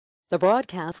The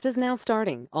broadcast is now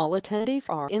starting. All attendees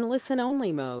are in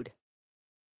listen-only mode.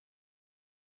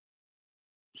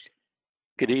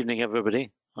 Good evening,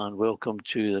 everybody, and welcome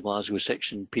to the Glasgow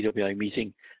section PWI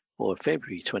meeting for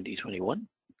February 2021.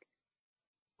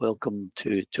 Welcome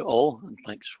to all, and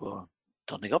thanks for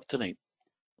turning up tonight.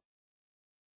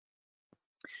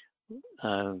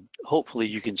 Hopefully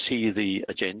you can see the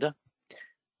agenda,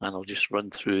 and I'll just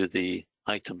run through the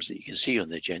items that you can see on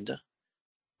the agenda.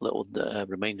 Little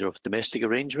reminder of domestic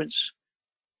arrangements.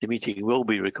 The meeting will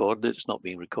be recorded. It's not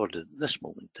being recorded at this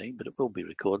moment in time, but it will be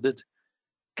recorded.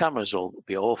 Cameras will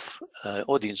be off.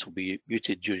 Audience will be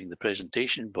muted during the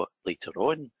presentation, but later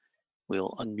on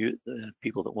we'll unmute the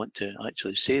people that want to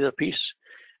actually say their piece.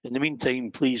 In the meantime,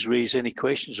 please raise any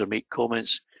questions or make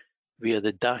comments via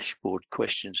the dashboard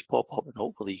questions pop-up, and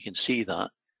hopefully you can see that.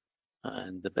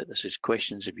 And the bit that says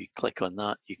questions, if you click on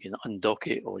that, you can undock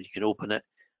it or you can open it,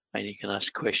 and you can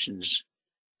ask questions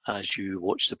as you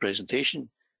watch the presentation,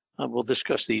 and we'll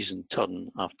discuss these in turn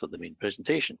after the main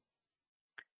presentation.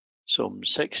 Some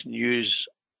section news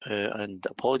and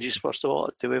apologies first of all.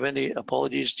 Do we have any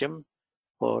apologies, Jim,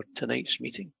 for tonight's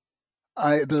meeting?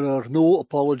 There are no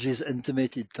apologies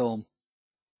intimated, Tom.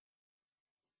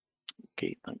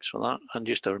 Okay, thanks for that. And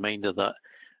just a reminder that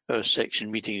our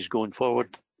section meeting is going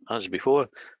forward as before,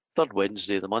 third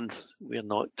Wednesday of the month. We are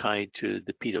not tied to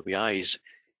the PWI's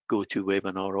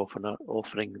GoToWebinar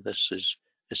offering. This is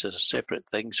a separate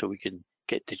thing, so we can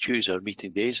get to choose our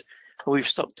meeting days. And we've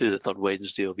stuck to the third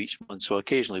Wednesday of each month, so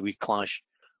occasionally we clash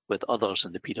with others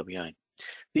in the PWI.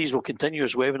 These will continue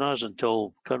as webinars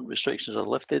until current restrictions are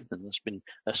lifted, and there's been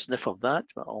a sniff of that,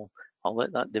 but I'll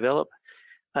let that develop.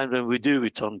 And when we do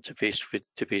return to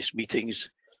face-to-face meetings,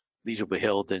 these will be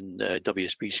held in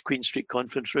WSP's Queen Street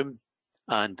conference room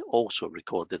and also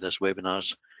recorded as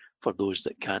webinars for those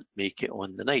that can't make it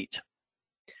on the night.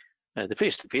 The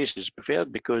face-to-face is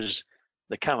preferred because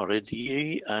the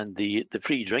camaraderie and the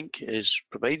free drink is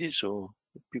provided, so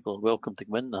people are welcome to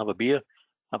come in and have a beer,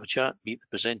 have a chat, meet the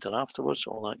presenter afterwards,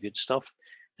 all that good stuff.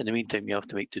 In the meantime, you have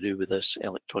to make to do with this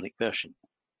electronic version.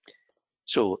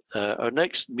 So our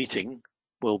next meeting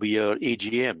will be our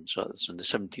AGM, so that's on the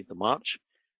 17th of March.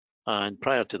 And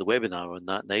prior to the webinar on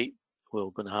that night, we're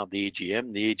going to have the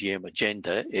AGM. The AGM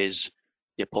agenda is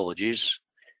the apologies.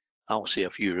 I'll say a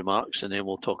few remarks, and then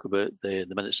we'll talk about the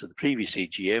minutes of the previous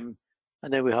AGM.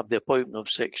 And then we have the appointment of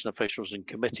section officials and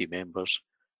committee members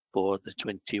for the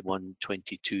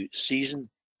 21-22 season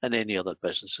and any other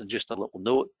business. And just a little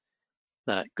note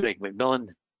that Greg McMillan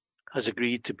has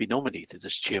agreed to be nominated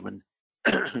as chairman,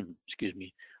 excuse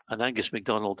me, and Angus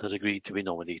MacDonald has agreed to be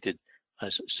nominated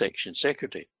as section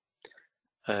secretary.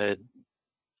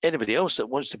 Anybody else that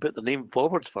wants to put their name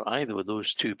forward for either of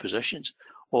those two positions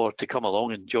or to come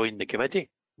along and join the committee,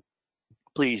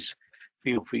 please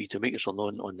feel free to make yourself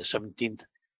known on the 17th,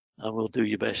 and we'll do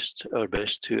our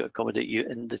best to accommodate you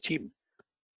in the team.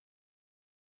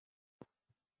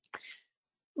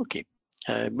 Okay,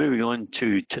 moving on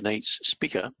to tonight's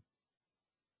speaker.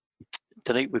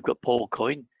 Tonight we've got Paul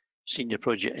Coyne, Senior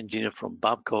Project Engineer from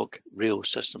Babcock Rail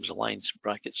Systems Alliance,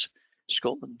 brackets,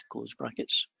 Scotland, close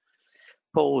brackets.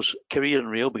 Paul's career in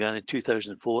rail began in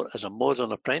 2004 as a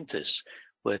modern apprentice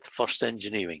with First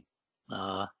Engineering,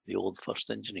 the old First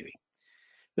Engineering,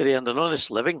 where he earned an honest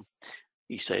living,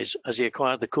 he says, as he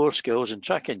acquired the core skills in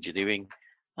track engineering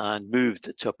and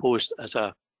moved to a post as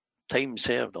a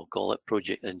time-served, I'll call it,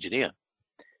 project engineer.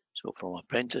 So from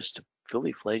apprentice to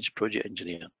fully fledged project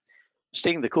engineer.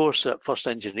 Staying the course at First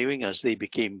Engineering as they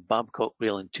became Babcock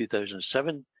Rail in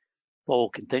 2007, Paul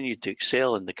continued to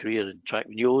excel in the career in track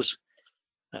renewals.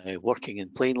 Working in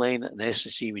plain line and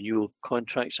S&C renewal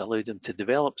contracts allowed him to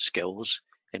develop skills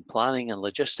in planning and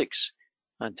logistics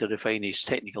and to refine his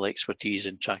technical expertise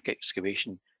in track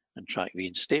excavation and track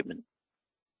reinstatement.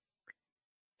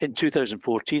 In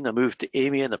 2014, a move to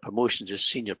Amy and a promotion to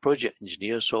senior project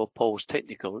engineer saw Paul's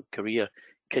technical career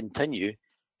continue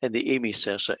in the Amy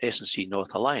Sersa S&C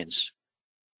North Alliance.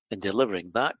 In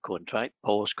delivering that contract,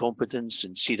 Paul's competence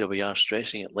in CWR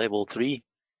stressing at level 3,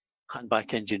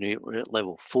 handback engineering at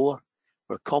level 4,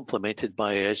 were complemented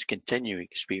by his continuing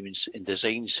experience in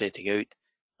design, setting out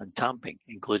and tamping,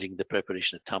 including the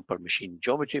preparation of tamper machine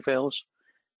geometry files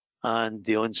and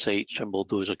the on-site Trimble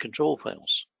dozer control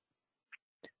files.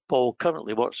 Paul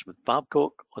currently works with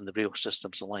Babcock on the Rail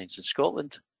Systems Alliance in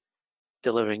Scotland,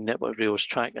 delivering Network Rail's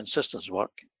track and systems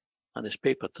work, and his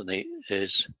paper tonight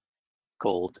is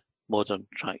called Modern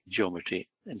Track Geometry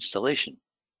Installation.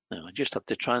 Now, I just have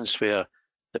to transfer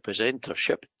the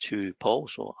presentership to Paul,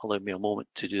 so allow me a moment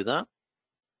to do that.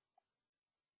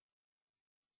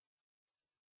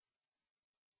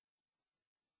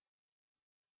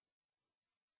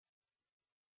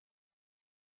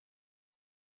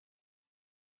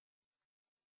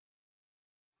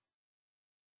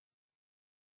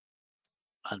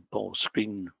 and Paul's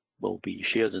screen will be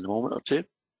shared in a moment or two.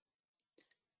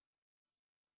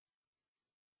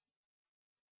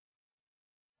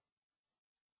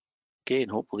 Okay,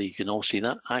 and hopefully you can all see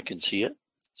that. I can see it.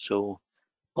 So,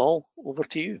 Paul, over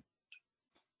to you.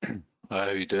 How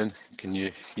are you doing? Can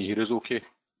you hear us okay?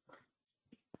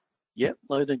 Yep,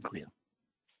 loud and clear.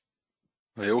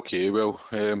 Right, okay, well,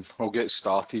 I'll get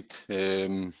started.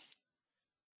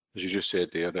 As you just said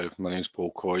there, my name's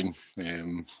Paul Coyne.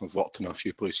 I've worked in a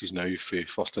few places now, for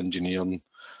first engineering,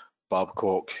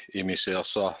 Babcock, Amy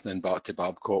Sersa, then back to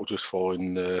Babcock, just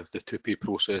following the 2P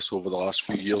process over the last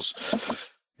few years.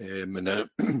 And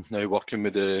now working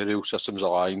with the Rail Systems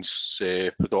Alliance,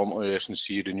 predominantly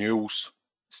S&C renewals,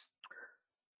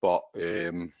 but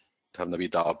having a wee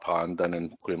dab hand in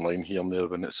and playing line here and there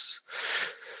when it's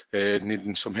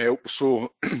needing some help.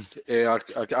 So I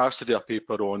got asked to do a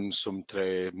paper on some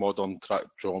modern track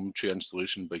geometry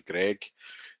installation by Greg.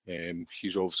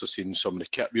 He's obviously seen some of the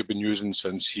kit we've been using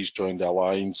since he's joined the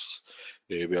Alliance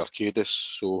with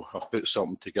Arcadis, so I've put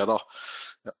something together.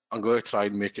 I'm going to try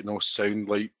and make it not sound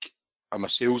like I'm a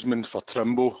salesman for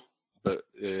Trimble, but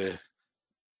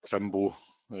Trimble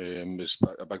is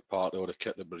a big part of the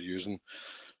kit that we're using.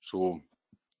 So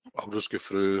I'll just go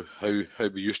through how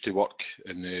we used to work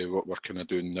and what we're kind of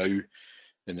doing now,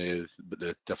 and what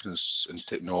the difference in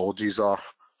technologies are,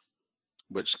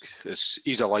 which is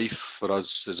ease of life for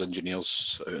us as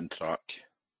engineers out on track.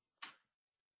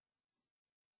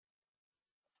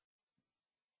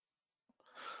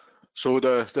 So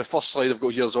the first slide I've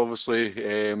got here is obviously,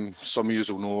 some of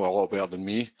you will know a lot better than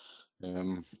me.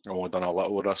 I've only done a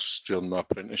little of this during my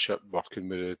apprenticeship working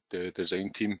with the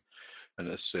design team, and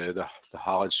it's the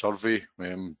hard survey.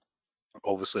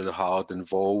 Obviously the hard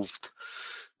involved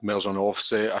measures an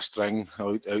offset a string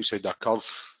outside a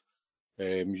curve,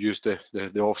 use the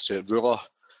offset ruler.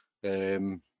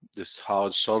 This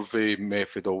hard survey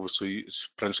method obviously is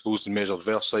principles and measured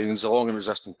versins along an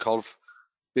existing curve.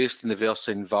 Based on the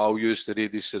versine values, the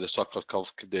radius of the circular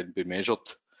curve could then be measured.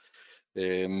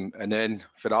 And then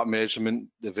for that measurement,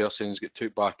 the versines get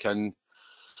took back in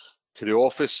to the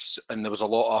office, and there was a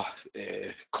lot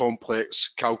of complex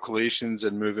calculations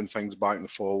and moving things back and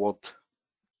forward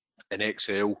in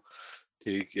Excel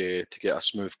to get a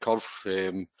smooth curve.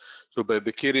 So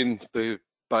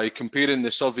by comparing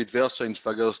the surveyed versines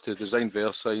figures to design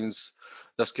versines,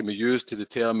 this can be used to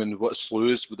determine what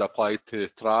slews would apply to the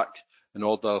track in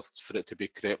order for it to be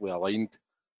correctly aligned.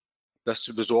 This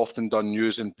was often done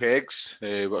using pegs,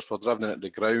 which were driven into the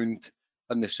ground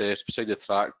in the cess beside the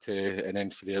track, and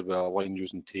then from there we aligned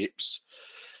using tapes.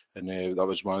 And that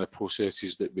was one of the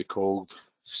processes that we called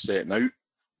setting out.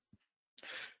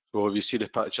 So if you see the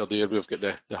picture there, we've got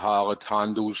the hard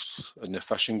handles and the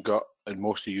fishing gut, and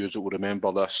most of you will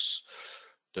remember this,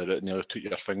 that it nearly took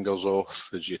your fingers off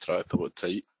as you try to pull it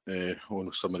tight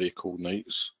on some of the cold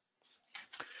nights.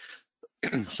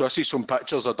 So I see some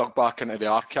pictures I dug back into the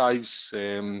archives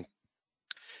and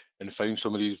found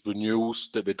some of these renewals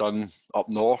that we've done up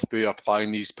north by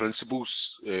applying these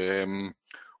principles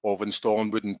of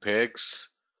installing wooden pegs.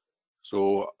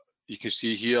 So you can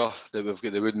see here that we've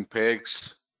got the wooden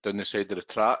pegs down the side of the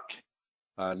track,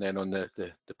 and then on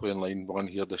the plain line one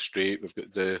here, the straight, we've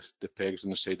got the pegs on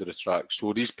the side of the track.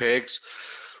 So these pegs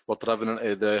were driven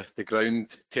into the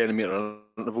ground 10-metre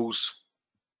intervals.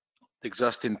 The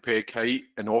existing peg height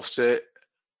and offset,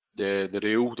 the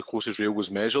rail, the closest rail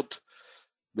was measured.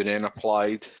 We then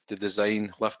applied the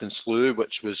design lift and slew,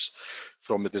 which was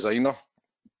from the designer,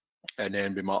 and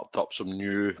then we marked up some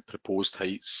new proposed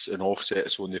heights and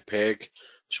offsets on the peg,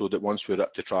 so that once we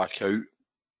ripped the track out,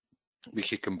 we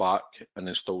could come back and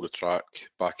install the track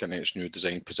back in its new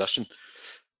design position.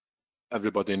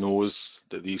 Everybody knows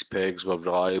that these pegs were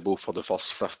reliable for the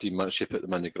first 15 minutes you put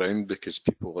them in the ground, because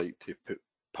people like to put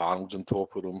panels on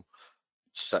top of them,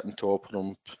 sit on top of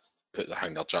them,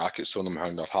 hang their jackets on them,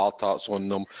 hang their hard hats on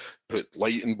them, put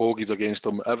lighting bogies against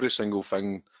them. Every single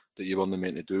thing that you want them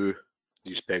meant to do,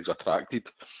 these pegs attracted.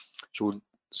 So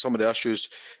some of the issues,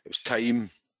 it was time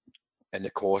and the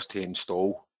cost to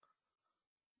install.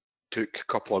 Took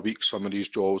a couple of weeks. Some of these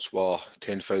jobs were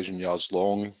 10,000 yards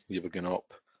long. You were going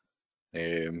up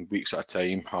weeks at a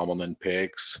time, hammering in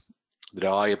pegs. The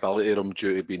reliability of them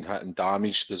due to being hit and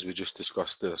damaged, as we just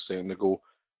discussed a second ago.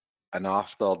 And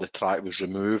after the track was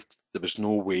removed, there was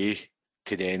no way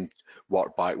to then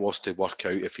work backwards to work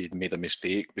out if you'd made a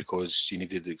mistake, because you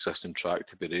needed the existing track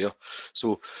to be there.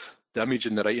 So the image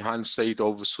on the right hand side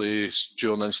obviously is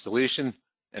during installation,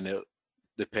 and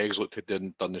the pegs looked to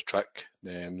have done the trick.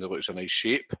 They looked a nice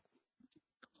shape.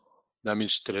 The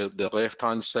image to the left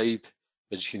hand side,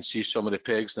 as you can see, some of the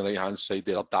pegs on the right hand side,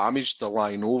 they are damaged, they're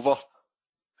lying over.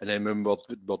 And then when we're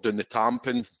doing the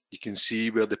tamping, you can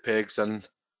see where the peg's in,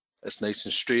 it's nice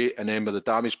and straight. And then where the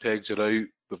damaged pegs are out,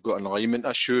 we've got an alignment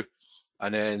issue.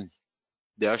 And then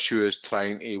the issue is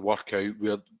trying to work out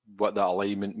what that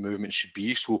alignment movement should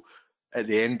be. So at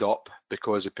the end up,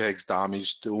 because the peg's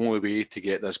damaged, the only way to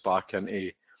get this back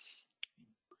into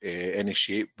any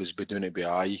shape was by doing it by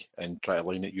eye and try to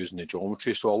line it using the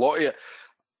geometry. So a lot of it,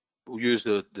 we'll use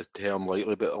the term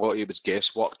lightly, but a lot of it was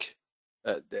guesswork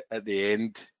at the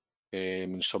end.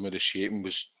 And some of the shaping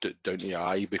was down to the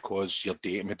eye because your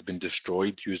datum had been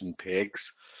destroyed using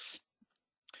pegs.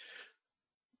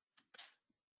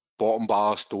 Bottom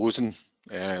ballast dozing,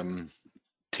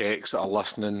 techs that are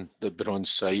listening, that been on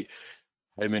site,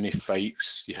 how many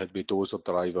fights you had with dozer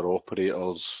driver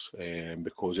operators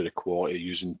because of the quality of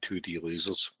using 2D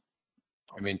lasers.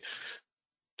 I mean,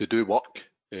 they do work.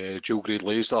 Dual grade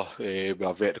laser with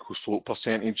a vertical slope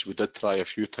percentage, we did try a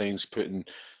few times putting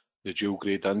the dual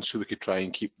grade in so we could try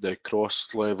and keep the cross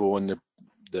level on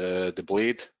the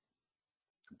blade.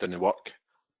 It didn't work.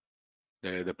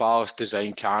 The ballast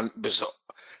design was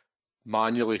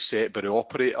manually set by the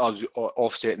operator,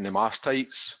 offsetting the mast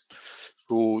heights.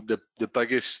 So the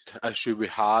biggest issue we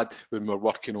had when we're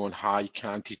working on high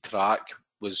canted track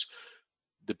was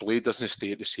the blade doesn't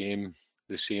stay at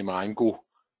the same angle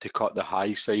to cut the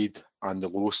high side and the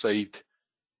low side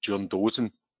during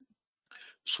dozing.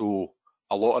 So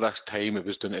a lot of this time it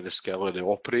was done to the skill of the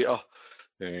operator,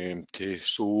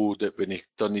 so that when he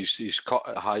done his cut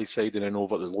at the high side and then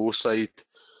over the low side,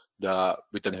 that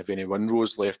we didn't have any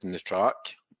windrows left in the track.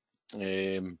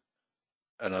 And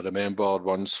I remember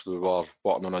once we were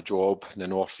working on a job in the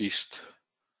northeast,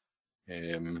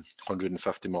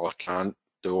 150mm cant,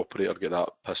 the operator got that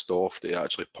pissed off that he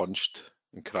actually punched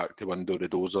and cracked the window of the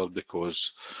dozer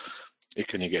because he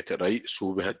couldn't get it right. So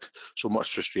we had so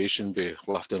much frustration by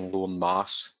lifting low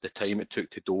mass, the time it took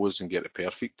to doze and get it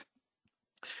perfect.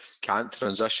 Cant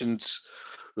transitions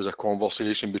was a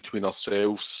conversation between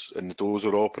ourselves and the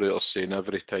dozer operators saying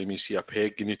every time you see a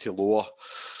peg you need to lower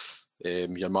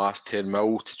your mass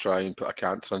 10mm to try and put a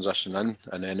cant transition in.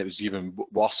 And then it was even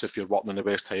worse if you're working in the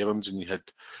West Highlands and you had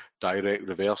direct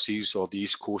reverses or the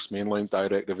East Coast mainline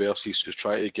direct reverses. So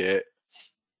try to get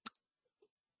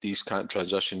these cant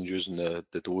transitions using the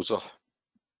dozer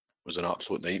was an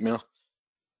absolute nightmare,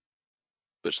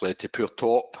 which led to poor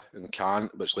top and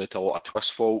cant, which led to a lot of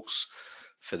twist faults.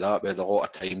 For that, we had a lot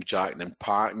of time jacking and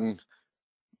packing,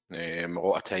 a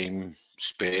lot of time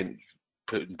spent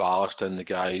putting ballast in the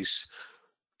guys,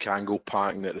 Kangol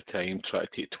packing at the time, trying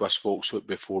to take twist faults out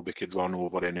before we could run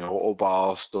over any auto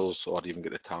ballasters or even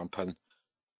get the tamp in.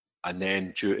 And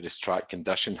then due to this track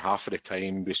condition, half of the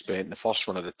time we spent in the first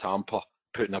run of the tamper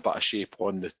putting a bit of shape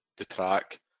on the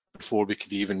track before we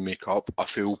could even make up a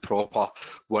full proper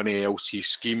 1ALC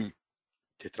scheme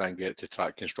to try and get to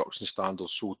track construction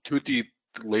standards. So 2D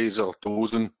laser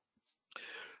dozing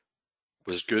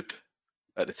was good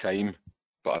at the time,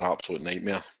 but an absolute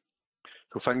nightmare.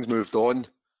 So things moved on,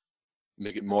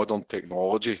 we get modern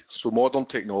technology. So modern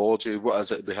technology, what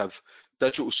is it? We have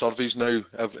digital surveys now,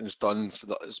 everything's done.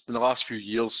 It's been the last few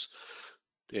years,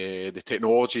 the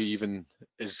technology even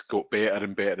has got better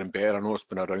and better and better. I know it's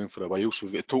been around for a while. So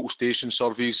we've got total station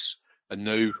surveys, and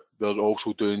now we're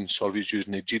also doing surveys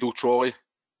using the Jido trolley.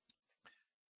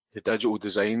 The digital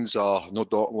designs are no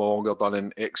longer done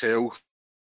in Excel.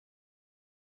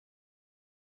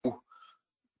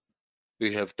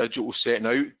 We have digital setting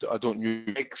out. I don't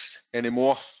use X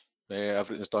anymore.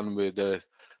 Everything's done with the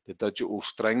digital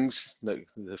strings, the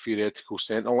theoretical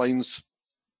centre lines.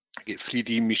 I get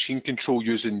 3D machine control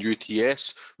using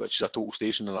UTS, which is a total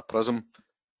station and a prism.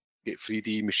 Get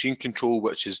 3D machine control,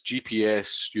 which is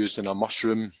GPS using a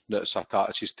mushroom that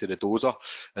attaches to the dozer.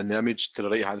 And the image to the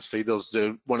right hand side is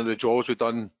one of the jobs we've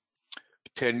done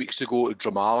 10 weeks ago at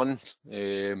Drumalin.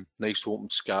 Nice open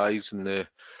skies and the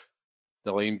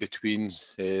line between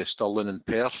Stirling and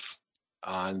Perth.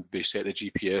 And we set the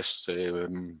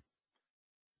GPS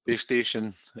base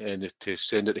station and to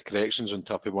send out the corrections on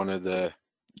top of one of the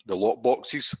lock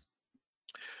boxes.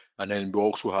 And then we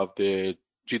also have the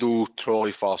Jido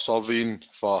trolley for surveying,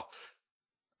 for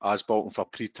asphalt and for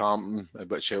pre-tamping,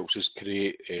 which helps us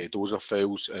create dozer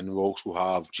files. And we also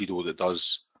have Jido that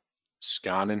does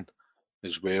scanning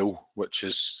as well, which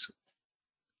is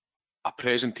a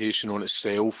presentation on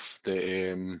itself that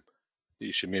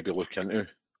you should maybe look into.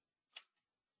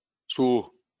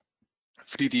 So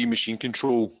 3D machine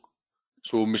control.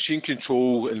 So machine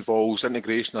control involves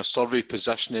integration of survey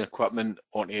positioning equipment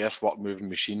on earthwork moving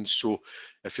machines. So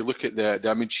if you look at the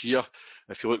image here,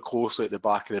 if you look closely at the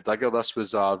back of the digger, this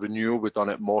was a renewal we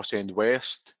done at Moss End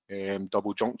West,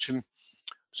 double junction.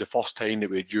 was the first time that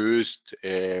we'd used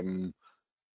a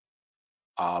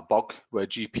bug with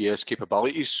GPS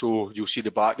capabilities. So you'll see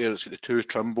the back there, it's the two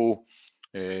Trimble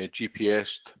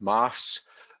GPS masts,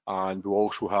 and we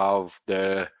also have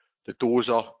the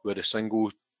dozer with a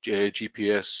single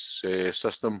GPS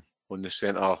system on the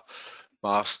centre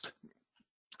mast.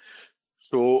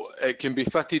 So it can be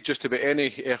fitted just about any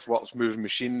earthworks moving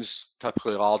machines,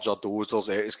 typically larger dozers,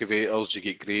 excavators, you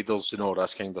get graders and all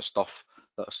this kind of stuff.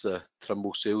 That's the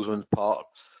Trimble salesman part.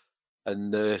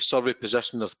 And the survey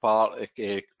positioners part,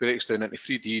 it breaks down into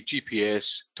 3D,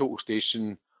 GPS, total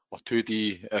station, or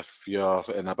 2D if you're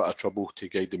in a bit of trouble to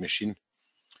guide the machine.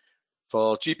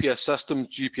 For GPS systems,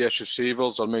 GPS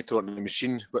receivers are mounted on the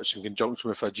machine, which in conjunction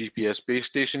with a GPS base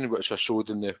station, which I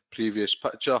showed in the previous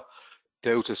picture,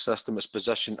 tells the system its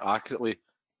position accurately.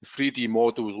 The 3D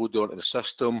model is loaded onto the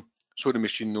system, so the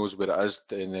machine knows where it is,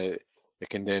 and it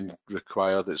can then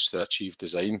require that it's to achieve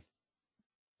design.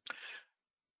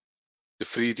 The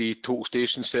 3D total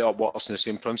station setup works on the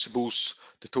same principles.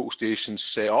 The total station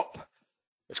setup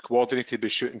is coordinated by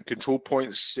shooting control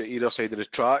points at either side of the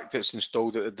track that's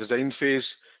installed at the design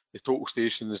phase. The total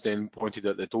station is then pointed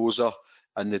at the dozer,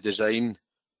 and the design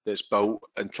that's built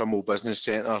in Trimble Business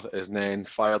Centre is then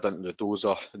fired into the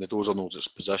dozer, and the dozer knows its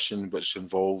position, which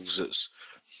involves its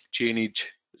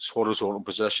chainage, its horizontal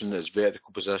position, its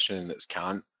vertical position, and its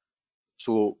cant.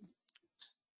 So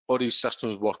all these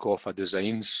systems work off of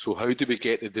designs. So how do we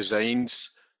get the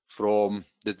designs from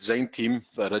the design team,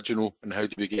 the original, and how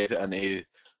do we get it into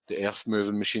the earth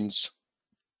moving machines?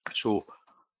 So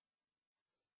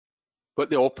what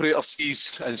the operator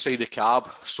sees inside the cab.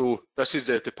 So this is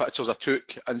the pictures I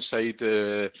took inside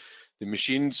the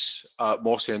machines at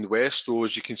Mossy and West. So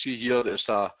as you can see here, it's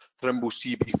a Trimble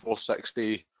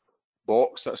CB460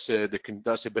 box. That's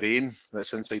the brain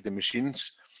that's inside the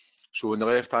machines. So on the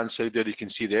left hand side there you can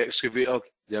see the excavator,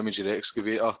 the image of the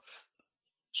excavator.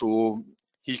 So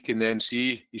he can then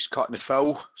see he's cutting the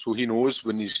fill, so he knows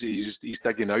when he's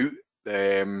digging out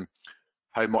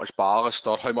how much ballast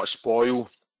or how much spoil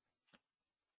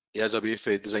he has away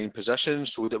for the design position,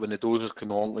 so that when the dozer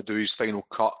come along to do his final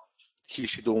cut, he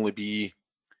should only be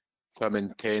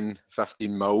trimming 10-15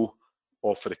 mil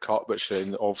off of the cut, which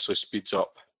then obviously speeds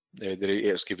up the rate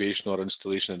of excavation or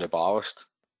installation of the ballast.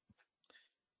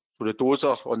 So the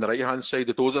dozer on the right hand side,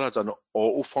 the dozer has an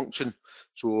auto function.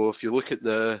 So if you look at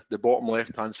the bottom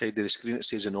left hand side of the screen, it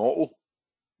says an auto,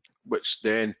 which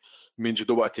then means you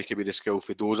don't want to take away the skill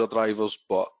for dozer drivers,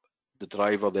 but the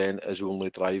driver then is only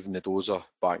driving the dozer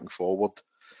back and forward.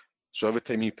 So every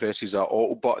time he presses that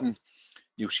auto button,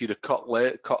 you'll see the cut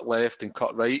left and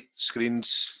cut right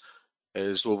screens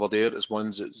is over there. It's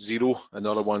one's at 0,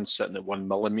 another one's sitting at 1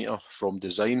 millimetre from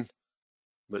design,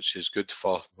 which is good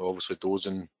for obviously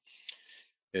dozing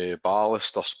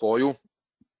ballast or spoil.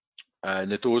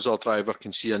 And the dozer driver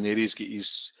can see in there he's got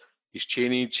his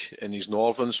chainage and his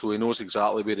northern, so he knows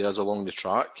exactly where he is along the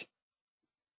track.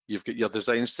 You've got your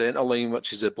design centre line,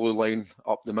 which is the blue line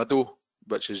up the middle,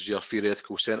 which is your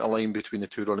theoretical centre line between the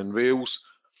two running rails,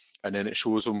 and then it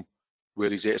shows him where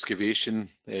his excavation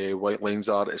white lines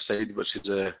are at the side, which is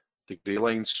the grey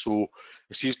lines. So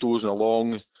as he's dozing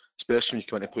along, especially when you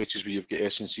come into places where you've got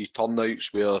S&C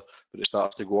turnouts where it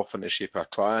starts to go off in the shape of a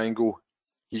triangle,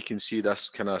 he can see this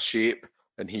kind of shape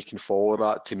and he can follow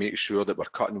that to make sure that we're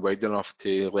cutting wide enough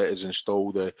to let us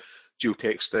install the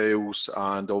geotextiles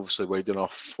and obviously wide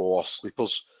enough for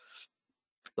sleepers.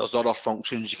 There's other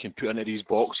functions you can put into these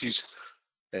boxes,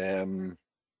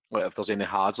 like if there's any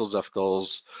hazards, if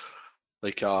there's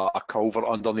like a culvert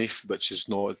underneath, which is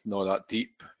not that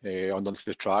deep underneath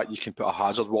the track, you can put a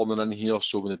hazard warning in here,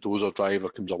 so when the dozer driver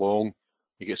comes along,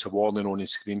 he gets a warning on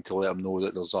his screen to let him know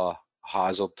that there's a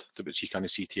hazard which he can't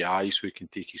see to the eye, so he can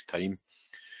take his time.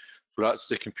 So that's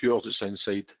the computer that's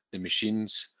inside the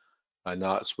machines, and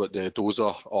that's what the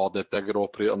dozer or the digger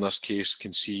operator in this case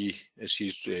can see as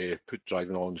he's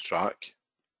driving along the track.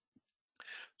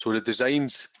 So the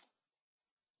designs,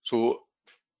 so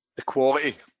the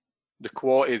quality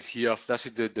here, this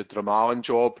is the Dramalan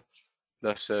job.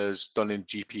 This is done in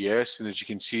GPS, and as you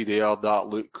can see there, that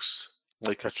looks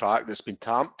like a track that's been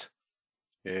tamped.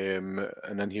 And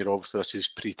in here, obviously, this is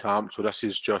pre-tamped, so this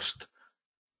is just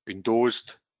been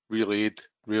dozed, relayed,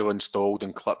 rail installed,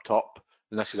 and clipped up.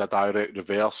 And this is a direct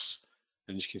reverse,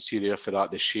 and you can see there for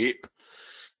that the shape.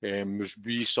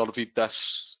 We surveyed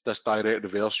this direct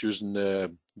reverse using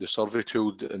the survey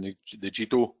tool and the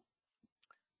GIDO.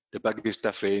 The biggest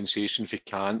differentiation for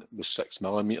cant was 6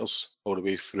 millimeters all the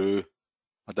way through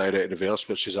a direct reverse,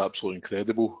 which is absolutely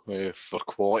incredible for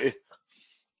quality.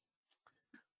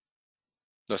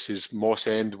 This is Moss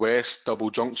End West double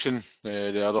junction.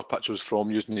 The other picture was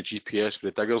from using the GPS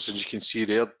with the diggers. As you can see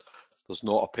there, there's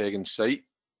not a peg in sight.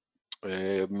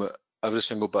 Every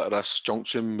single bit of this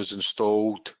junction was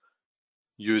installed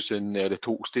using the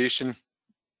total station.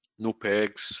 No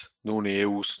pegs, no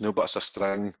nails, no bits of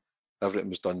string. Everything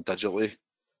was done digitally.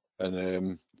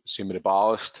 And same with the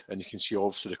ballast. And you can see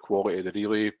obviously the quality of the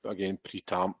relay, again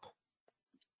pre-tamp.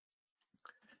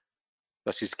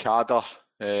 This is CADA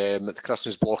at the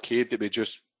Christmas blockade that we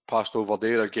just passed over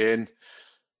there. Again,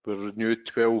 we renewed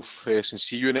 12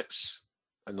 S&C units,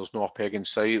 and there's no peg in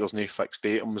sight, there's no fixed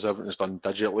datums, everything's done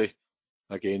digitally.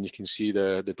 Again, you can see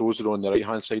the dozer on the right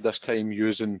hand side this time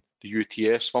using the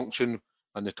UTS function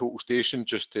and the total station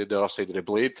just to the other side of the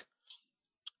blade.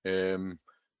 Again,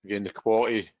 the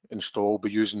quality installed by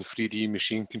using 3D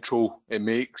machine control, it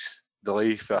makes the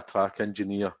life of a track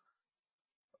engineer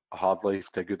a hard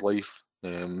life to a good life.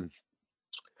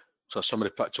 So some of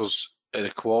the pictures of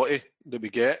the quality that we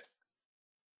get.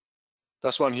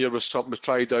 This one here was something we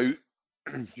tried out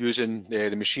using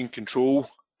the machine control.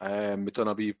 We've done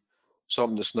a wee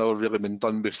something that's never really been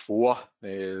done before.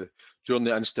 During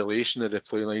the installation of the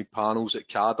plane line panels at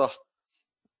CADA,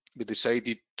 we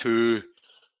decided to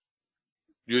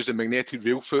use the magnetic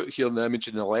rail foot here in the image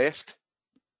on the left.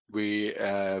 We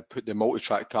put the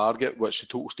multi-track target, which the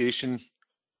total station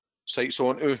sights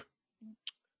onto.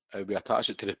 We attach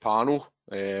it to the panel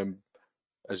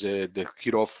as the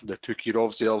two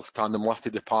Kirovs there tandem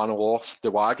lifted the panel off the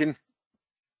wagon.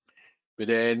 We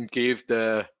then gave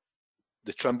the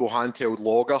Trimble handheld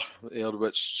logger there,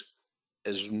 which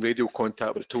is in radio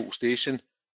contact with the total station,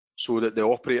 so that the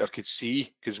operator could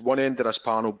see, because one end of this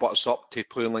panel butts up to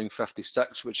plane line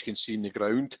 56, which you can see in the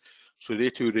ground. So the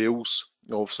two rails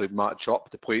obviously match up,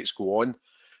 the plates go on,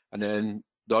 and then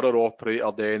the other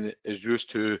operator then is used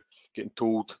to getting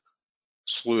told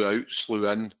slew out, slew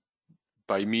in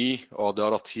by me or the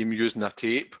other team using a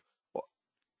tape,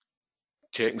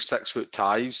 checking 6-foot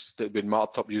ties that have been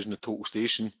marked up using the total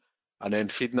station, and then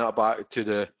feeding that back to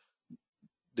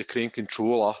the crane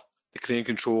controller. The crane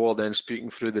controller then speaking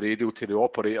through the radio to the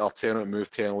operator, telling it to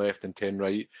move 10 left and 10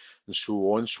 right, and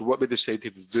so on. So what we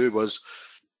decided to do was,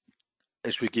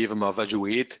 we gave him a visual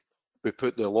aid. We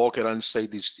put the logger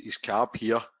inside his cab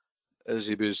here as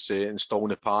he was installing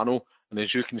the panel, and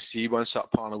as you can see, once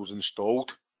that panel was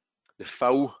installed, the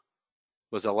fill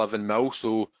was 11 mil,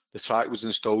 so the track was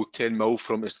installed 10 mil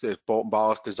from its bottom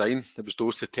ballast design. It was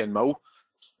dosed to 10 mil,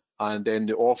 and then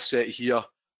the offset here,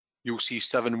 you'll see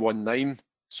 719.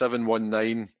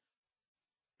 719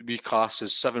 we class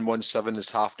as 717 is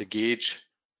half the gauge,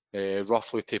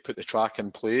 roughly to put the track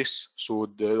in place. So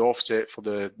the offset for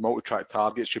the multi-track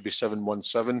target should be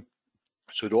 717.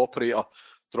 So the operator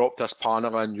dropped this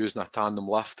panel in using a tandem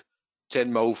lift,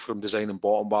 10 mil from design and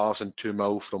bottom bars and 2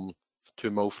 mil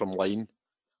from line.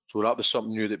 So that was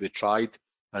something new that we tried,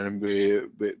 and we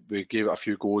gave it a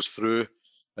few goes through,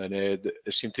 and it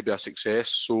seemed to be a success.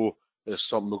 So it's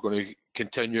something we're going to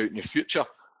continue out in the future.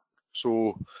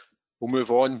 So we'll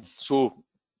move on. So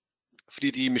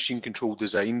 3D machine control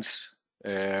designs.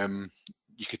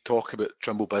 You could talk about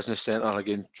Trimble Business Centre,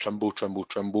 again, Trimble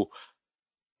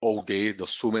all day.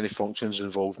 There's so many functions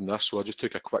involved in this. So I just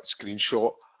took a quick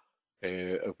screenshot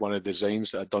of one of the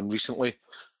designs that I've done recently.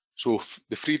 So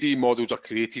the 3D models are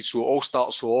created. So it all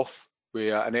starts off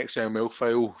with an XML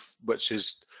file, which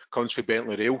comes from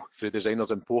Bentley Rail, for the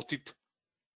designers imported.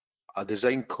 A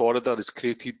design corridor is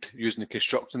created using the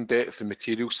construction depth and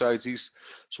material sizes.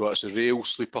 So it's the rail,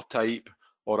 sleeper type,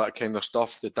 all that kind of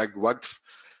stuff. The dig width,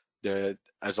 is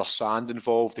there sand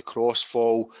involved, the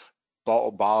crossfall,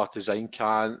 bottom bar, design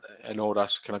can, and all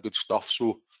this kind of good stuff.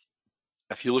 So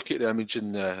if you look at the image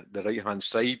in the right hand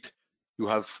side, you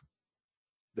have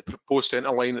the proposed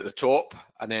centre line at the top,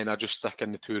 and then I just stick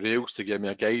in the two rails to give me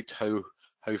a guide how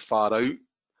far out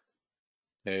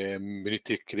we need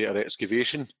to create our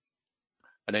excavation.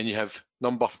 And then you have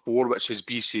number 4, which is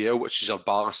BCL, which is our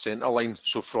ballast centre line.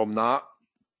 So from that,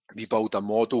 we build a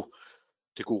model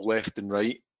to go left and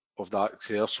right of that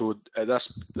there. So at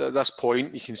this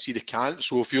point, you can see the cant.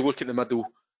 So if you look at the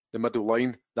middle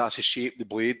line, that's the shape the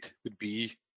blade would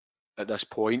be at this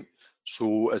point.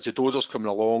 So as the dozer's coming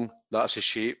along, that's the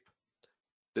shape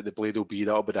that the blade will be.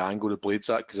 That'll be the angle the blade's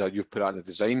at, because you've put that in the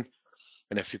design.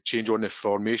 And if you change on the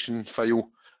formation file,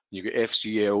 you get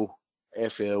FCL,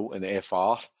 FL and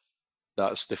FR.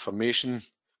 That's the formation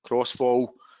crossfall,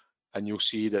 and you'll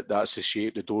see that that's the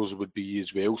shape the doors would be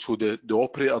as well. So the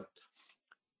operator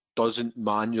doesn't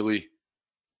manually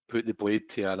put the blade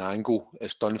to an angle.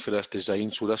 It's done for this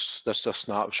design. So this is a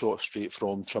snapshot straight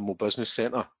from Trimble Business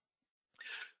Centre.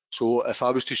 So if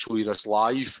I was to show you this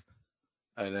live,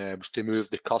 and to move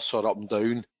the cursor up and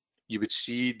down, you would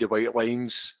see the white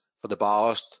lines for the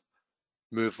ballast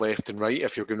move left and right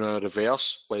if you're going to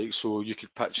reverse. Like, so you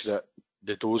could picture it,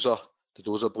 the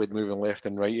dozer blade moving left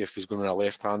and right if he's going to a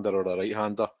left-hander or a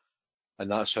right-hander, and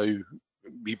that's how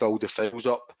we build the files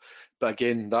up. But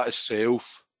again, that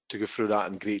itself, to go through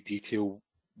that in great detail,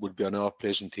 would be another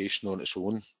presentation on its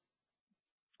own.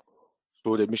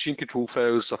 So the machine control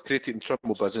files are created in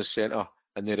Trimble Business Centre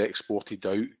and they're exported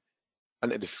out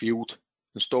into the field,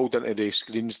 installed into the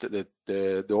screens that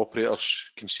the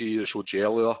operators can see that I showed you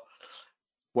earlier.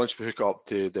 Once we hook up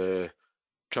to the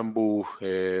Trimble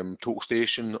total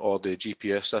station or the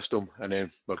GPS system, and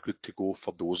then we're good to go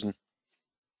for dosing.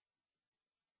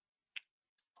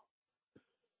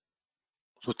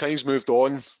 So time's moved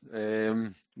on.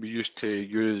 We used to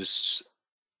use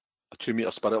a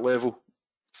 2-metre spirit level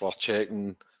for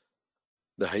checking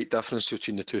the height difference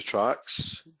between the two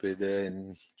tracks. We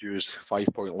then used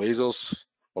 5-point lasers,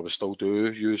 or we still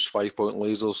do use 5-point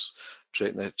lasers,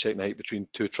 checking the height between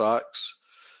two tracks,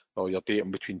 or you're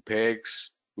dating between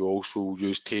pegs. We also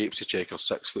use tapes to check our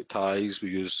 6-foot ties. We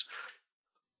use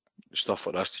stuff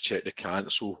like this to check the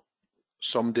cant. So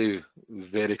somebody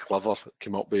very clever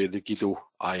came up with the Guido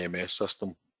IMS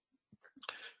system.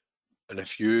 And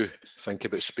if you think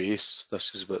about space,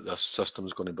 this is what this system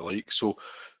is going to be like. So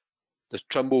the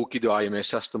Trimble Guido IMS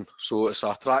system, so it's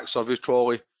a track survey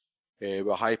trolley with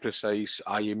a high precise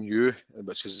IMU,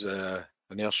 which is an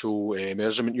inertial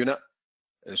measurement unit.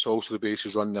 And it's also the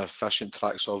basis running an efficient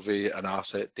track survey and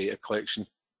asset data collection.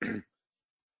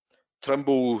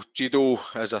 Trimble Guido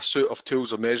is a suite of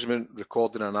tools of measurement,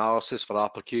 recording and analysis for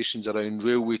applications around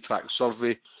railway track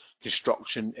survey,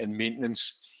 construction and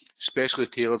maintenance, specially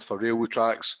tailored for railway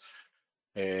tracks.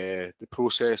 The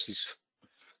process is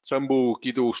Trimble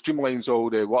Guido streamlines all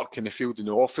the work in the field and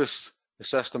the office. The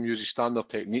system uses standard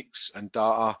techniques and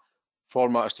data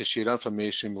formats to share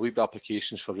information with lead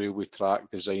applications for railway track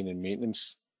design and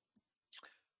maintenance.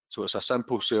 So it's a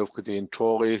simple self-contained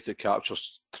trolley that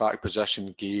captures track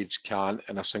position, gauge, cant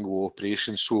in a single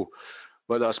operation. So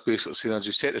what that's basically saying is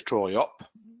you set the trolley up,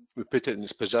 we put it in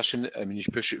its position, and when you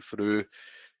push it through,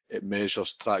 it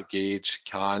measures track gauge,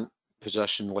 cant,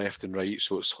 position left and right,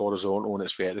 so it's horizontal in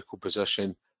its vertical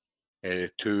position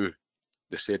to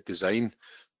the said design.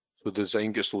 So the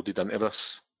design gets loaded into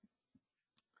this.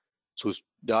 So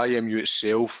the IMU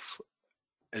itself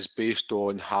is based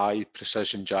on high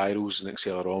precision gyros and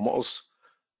accelerometers.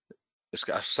 It's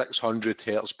got a 600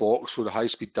 Hz box, so the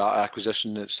high-speed data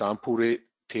acquisition at sample rate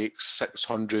takes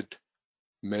 600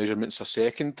 measurements a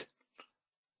second,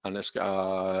 and it's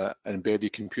got an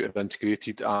embedded computer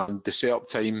integrated, and the setup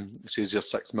time, it says here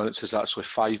 6 minutes, is actually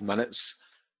 5 minutes.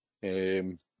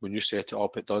 When you set it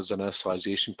up, it does an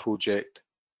initialization project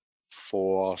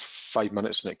for 5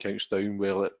 minutes and it counts down.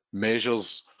 Well, it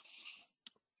measures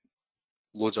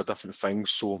loads of different things,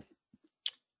 so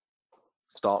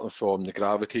starting from the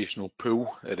gravitational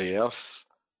pull of the earth,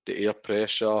 the air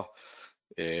pressure,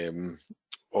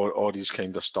 all these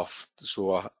kind of stuff.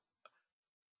 So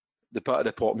the bit at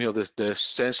the bottom here, the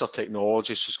sensor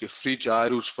technology, so it's got 3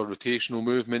 gyros for rotational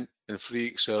movement and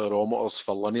 3 accelerometers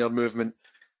for linear movement,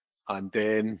 and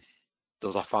then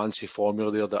there's a fancy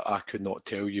formula there that I could not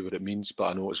tell you what it means, but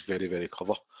I know it's very, very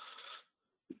clever.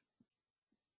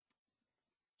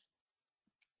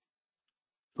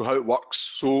 So how it works,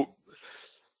 so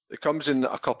it comes in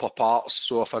a couple of parts.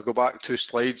 So if I go back 2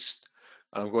 slides,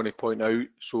 I'm going to point out,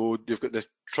 so you've got the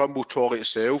Trimble trolley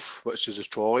itself, which is a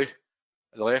trolley.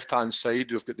 On the left-hand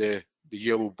side, we've got the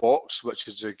yellow box, which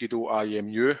is the Guido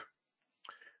IMU.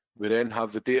 We then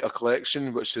have the data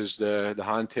collection, which is the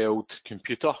handheld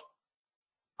computer.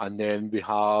 And then we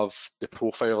have the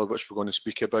profiler, which we're going to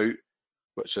speak about,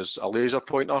 which is a laser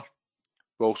pointer.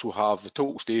 We also have the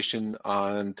total station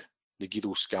and the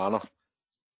Guido scanner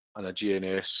and a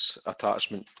GNS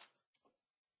attachment.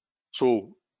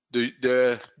 So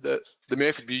the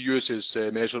method we use is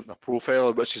measuring a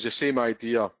profiler, which is the same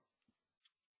idea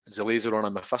as the laser on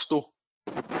a Mephisto.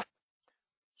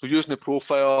 So using the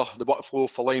profiler, the workflow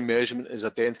for line measurement is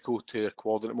identical to a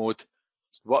coordinate mode.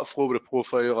 The workflow with a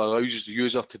profiler allows the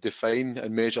user to define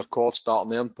and measure chord start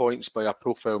and end points by a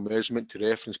profile measurement to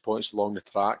reference points along the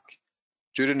track.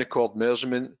 During the chord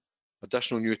measurement,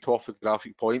 additional new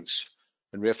topographic points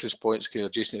and reference points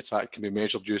adjacent to the track can be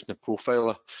measured using the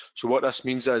profiler. So what this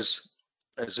means is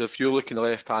if you look in the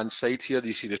left-hand side here,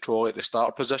 you see the trolley at the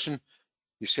start position.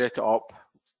 You set it up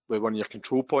with one of your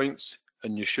control points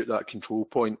and you shoot that control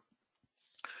point.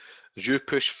 As you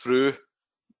push through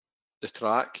the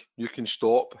track, you can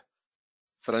stop.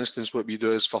 For instance, what we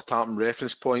do is for tapping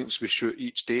reference points, we shoot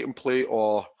each datum plate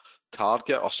or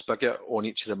target or spigot on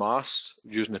each of the masts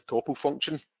using the topple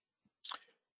function.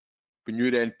 When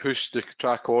you then push the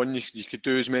track on, you could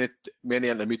do as many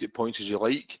intermediate points as you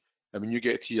like, and when you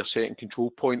get to your second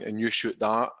control point and you shoot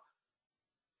that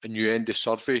and you end the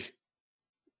survey,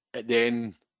 it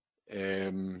then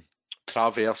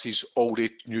traverses all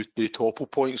the topple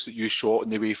points that you shot on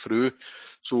the way through.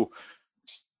 So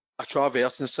a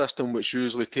traversing system, which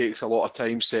usually takes a lot of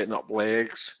time setting up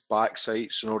legs, back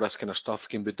sights and all this kind of stuff,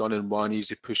 can be done in one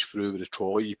easy push through with a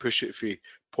trolley. You push it from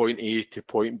point A to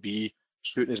point B,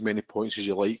 shooting as many points as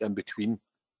you like in between.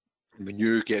 And when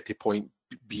you get to point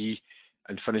B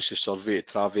and finish the survey, it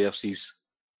traverses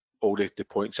all the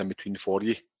points in between for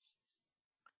you.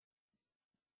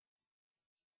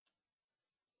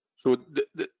 So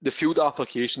the field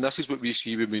application, this is what we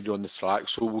see when we're on the track.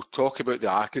 So we'll talk about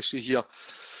the accuracy here.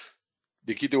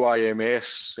 The Guido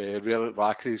IMS relative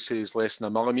accuracy is less than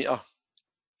a millimetre,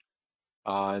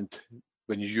 and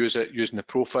when you use it using the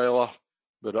profiler,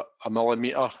 we're at a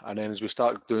millimetre, and then as we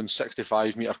start doing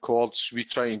 65-metre chords, we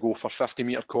try and go for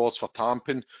 50-metre chords for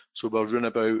tamping, so we're running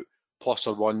about plus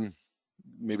or 1,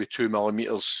 maybe 2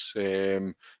 millimetres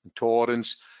in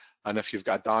tolerance. And if you've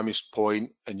got a damaged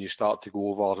point and you start to go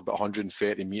over about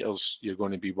 130 metres, you're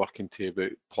going to be working to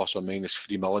about plus or minus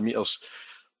 3 millimetres,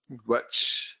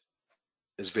 which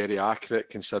is very accurate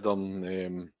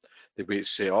considering the way it's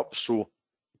set up. So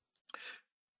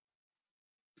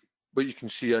what you can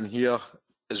see in here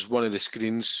is one of the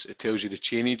screens. It tells you the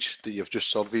chainage that you've just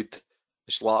surveyed.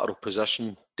 It's lateral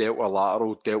position, delta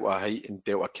lateral, delta height and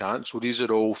delta cant. So these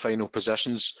are all final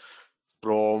positions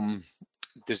from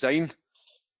design.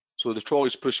 So the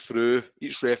trolley's pushed through,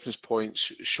 each reference point's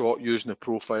shot using a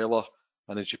profiler,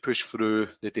 and as you push through,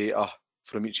 the data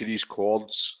from each of these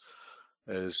chords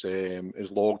is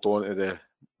logged onto the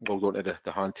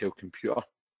handheld computer.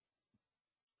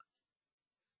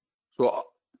 So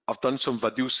I've done some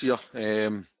videos here.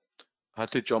 I had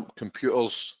to jump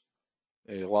computers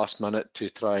last minute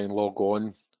to try and log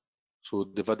on. So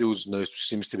the videos now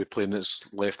seems to be playing its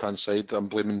left-hand side. I'm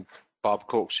blaming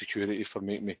Babcock security for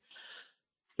making me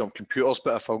jump computers,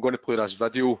 but if I'm going to play this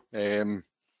video, and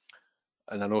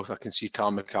I know I can see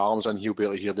Tam McCallum's in, he'll be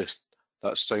able to hear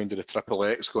that sound of the Triple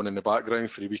X going in the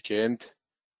background for the weekend.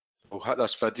 I'll hit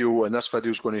this video, and this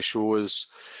video is going to show us,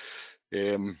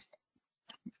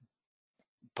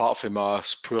 apart from my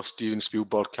poor Steven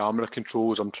Spielberg camera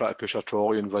controls, I'm trying to push a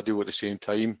trolley and video at the same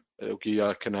time. It'll give you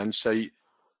a kind of insight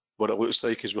what it looks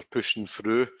like as we're pushing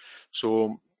through.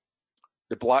 So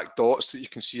the black dots that you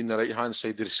can see on the right hand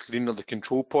side of the screen are the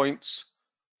control points.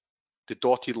 The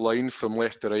dotted line from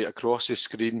left to right across the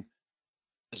screen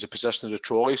is the position of the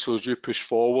trolley. So as you push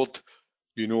forward,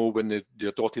 you know when the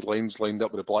dotted line's lined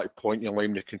up with a black point, you're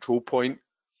lining the control point.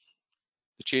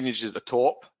 The changes at the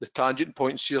top, the tangent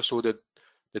points here, so the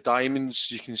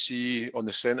diamonds you can see on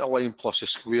the centre line plus the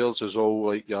squares is all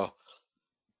like your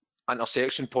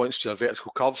intersection points to your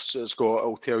vertical curves.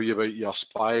 It'll tell you about your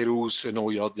spirals and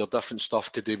all your different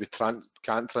stuff to do with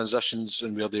cant transitions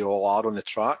and where they all are on the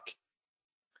track.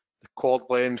 The chord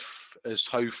length is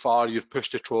how far you've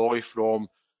pushed the trolley from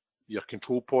your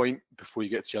control point before you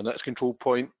get to your next control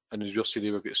point, and as you'll see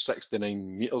there, we've got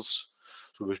 69 metres.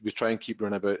 So we try and keep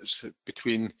running about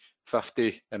between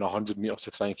 50 and 100 metres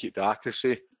to try and keep the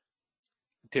accuracy.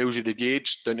 It tells you the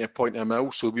gauge down to a point of a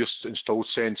mil, so we've installed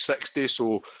send 60,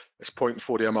 so it's 0.40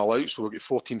 ml out, so we've got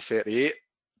 1438,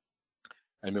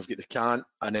 and we've got the cant,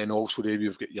 and then also there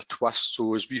we've got your twist.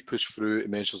 So as we push through, it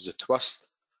measures the twist,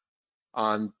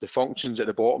 and the functions at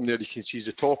the bottom there you can see is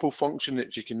the topple function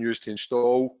that you can use to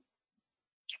install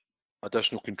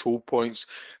additional control points,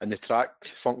 and the track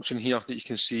function here that you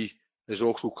can see is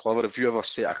also clever. If you have a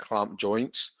set of clamp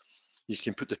joints, you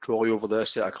can put the trolley over there,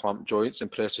 set of clamp joints,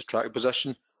 and press the track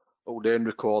position. It will then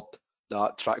record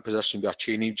that track position with a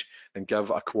chainage and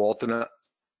give a coordinate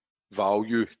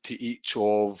value to each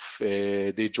of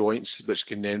the joints, which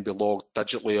can then be logged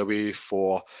digitally away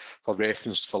for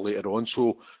reference for later on.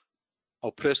 So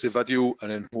I'll press the video,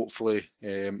 and then hopefully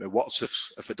it works.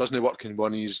 If it doesn't work in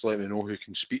one, just let me know who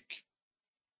can speak.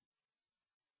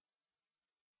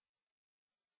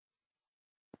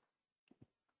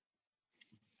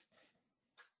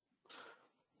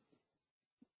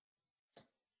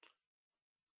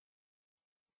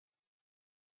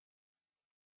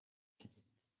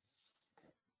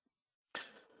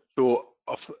 So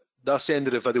this end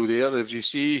of the video there, if you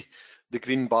see the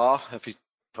green bar, if you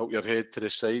tilt your head to the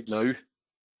side now,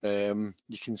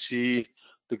 you can see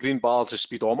the green bar is the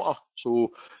speedometer.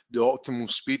 So the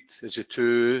optimal speed is the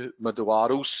two middle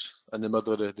arrows in the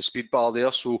middle of the speed bar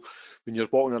there. So when you're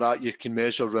walking at that, you can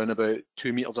measure around about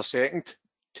 2 meters a second.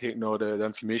 taking all the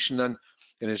information in.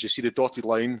 And as you see, the dotted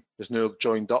line is now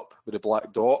joined up with a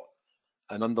black dot,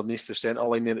 and underneath the centre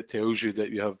line there, it tells you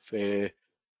that you have a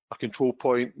control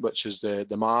point, which is the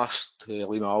mast,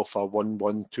 Lima Alpha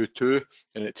 1122,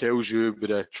 and it tells you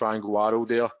with a triangle arrow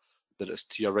there that it's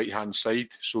to your right hand side,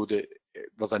 so that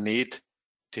there's an aid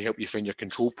to help you find your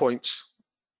control points.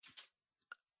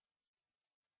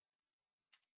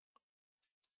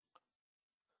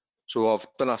 So I've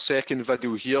done a second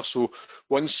video here. So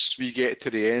once we get to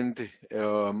the end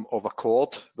of a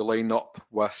chord, we line up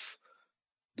with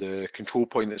the control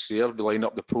point that's there, we line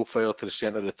up the profile to the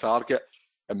centre of the target,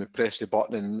 and we press the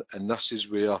button, and this is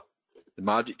where the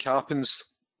magic happens.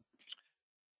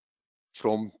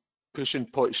 From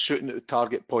shooting at the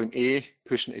target point A,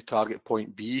 pushing to target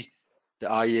point B, the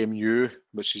IMU,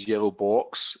 which is yellow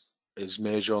box, is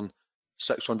measuring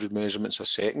 600 measurements a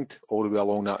second all the way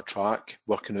along that track,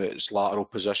 working out its lateral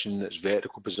position, its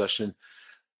vertical position,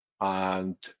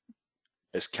 and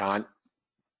its cant.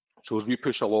 So as we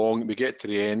push along, we get to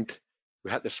the end,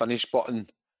 we hit the finish button,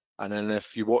 and then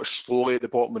if you watch slowly at the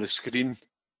bottom of the screen,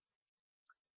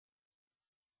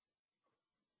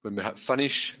 when we hit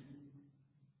finish,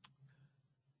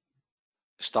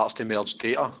 it starts to merge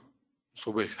data.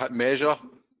 So we hit measure.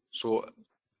 So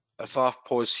if I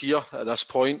pause here at this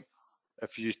point,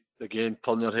 if you again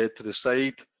turn your head to the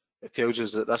side, it tells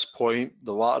us at this point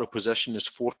the lateral position is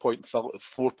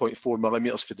 4.4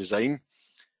 millimeters for design.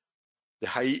 The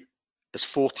height is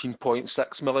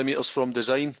 14.6 millimeters from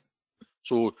design.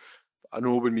 So I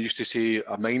know when we used to say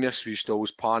a minus, we used to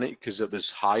always panic because it was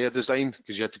higher design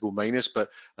because you had to go minus, but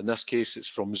in this case it's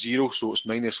from 0, so it's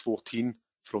minus 14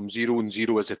 from 0, and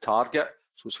 0 is the target.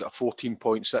 So it's got a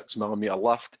 14.6 millimeter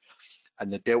lift,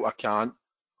 and the delta cant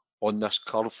on this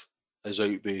curve is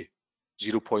out by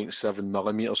 0.7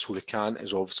 millimeters, so the cant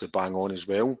is obviously bang on as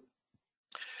well.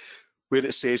 Where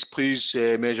it says please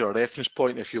measure a reference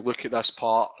point, if you look at this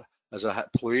part as I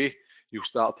hit play, you'll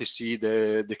start to see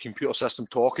the computer system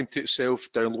talking to itself,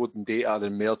 downloading data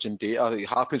and merging data. It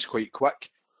happens quite quick.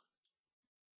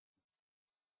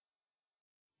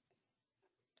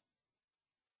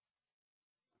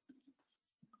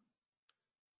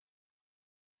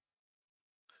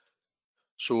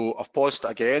 So I've paused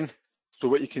it again. So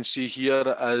what you can see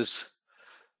here is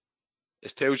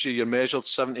it tells you you're measured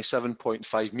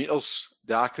 77.5 meters.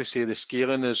 The accuracy of the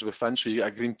scaling is within, so you get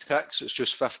a green tick, so it's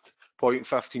just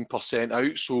 0.15%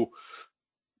 out. So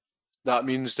that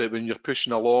means that when you're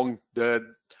pushing along, the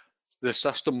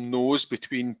system knows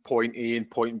between point A and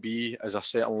point B is a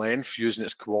certain length using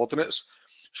its coordinates.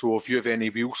 So if you have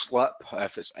any wheel slip,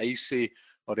 if it's icy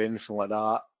or anything like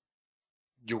that,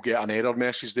 you'll get an error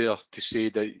message there to say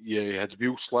that you had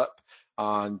wheel slip,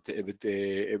 and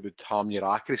it would harm your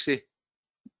accuracy.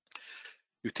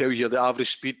 You tell you the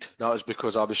average speed. That is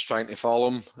because I was trying to follow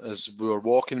him. As we were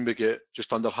walking, we get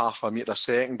just under half a metre a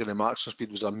second, and the maximum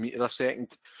speed was a metre a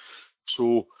second.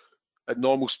 So at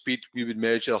normal speed, we would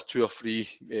measure 2 or 3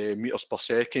 metres per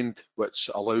second,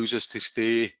 which allows us to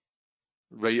stay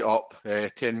right up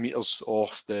 10 metres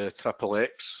off the triple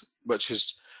X, which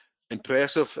is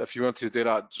impressive. If you wanted to do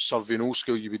that surveying old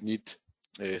school, you would need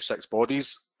 6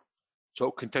 bodies. So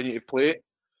I'll continue to play.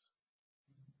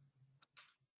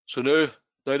 So now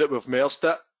that we've merged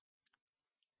it,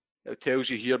 it tells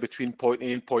you here between point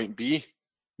A and point B,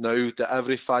 now that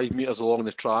every 5 metres along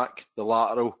the track, the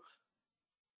lateral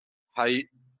height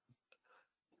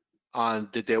and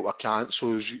the delta cant.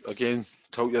 So as you, again,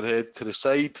 tilt your head to the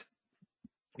side,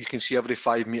 you can see every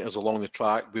 5 metres along the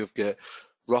track, we've got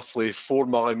roughly 4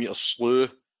 millimetres slew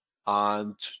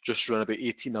and just around about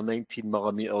 18 or 19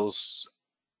 millimetres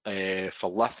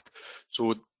for lift.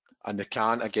 So, and the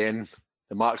cant, again,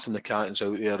 the maximum the cant is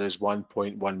out there is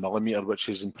 1.1 millimetre, which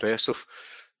is impressive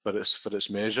for its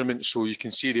measurement. So you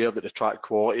can see there that the track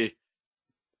quality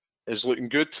is looking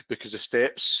good because the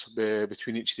steps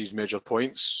between each of these measured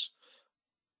points.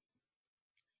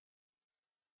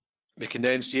 We can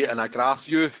then see it in a graph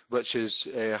view, which is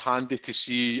handy to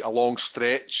see a long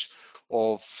stretch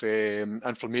of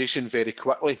information very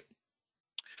quickly.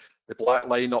 The black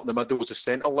line up the middle is the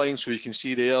centre line, so you can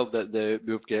see there that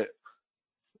we've got,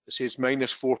 it says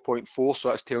minus 4.4, so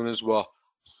that's telling us we're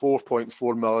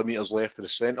 4.4 millimetres left of the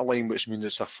centre line, which means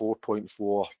it's a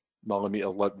 4.4 millimetre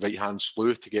right hand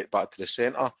slew to get back to the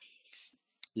centre.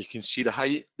 You can see the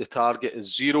height, the target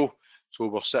is 0, so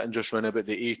we're sitting just around about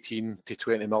the 18 to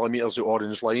 20 millimetres, the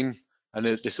orange line, and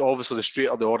obviously the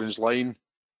straighter the orange line,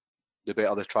 the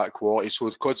better the track quality. So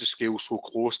because the scale's so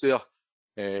close there,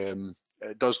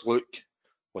 it does look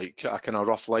like a kind of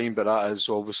rough line, but that is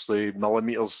obviously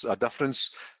millimetres a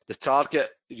difference. The target,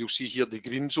 you'll see here the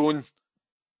green zone,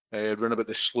 round about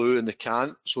the slough and the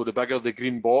cant. So the bigger the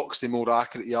green box, the more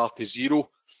accurate you are to zero.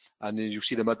 And then you'll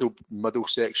see the middle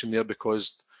section there,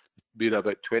 because we're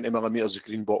about 20 millimetres, the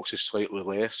green box is slightly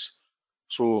less.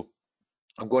 So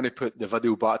I'm going to put the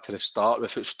video back to the start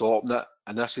without stopping it,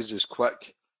 and this is as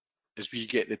quick as we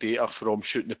get the data from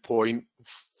shooting the point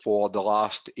for the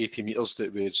last 80 metres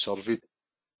that we had surveyed.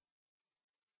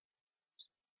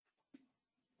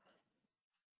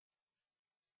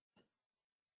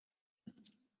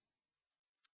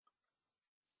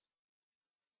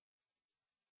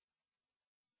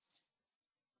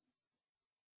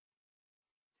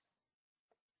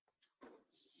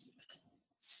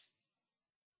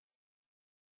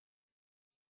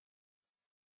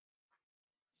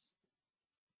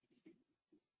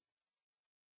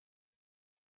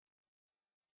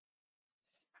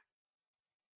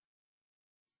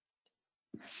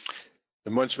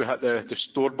 And once we hit the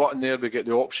store button there, we get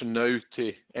the option now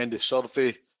to end the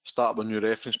survey, start with a new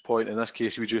reference point. In this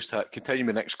case, we just hit continue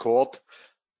with next chord.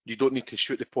 You don't need to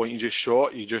shoot the point you just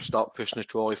shot, you just start pushing the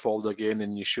trolley forward again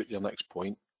and you shoot your next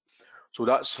point. So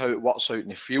that's how it works out in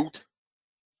the field.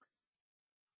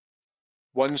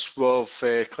 Once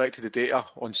we've collected the data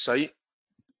on site,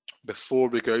 before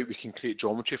we go out, we can create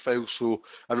geometry files. So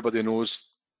everybody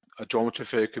knows a geometry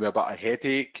file can be a bit of a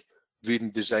headache.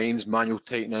 Reading designs, manual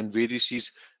tightening,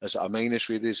 radiuses. Is it a minus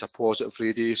radius, a positive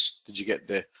radius? Did you get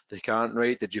the cant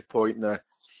right? Did you point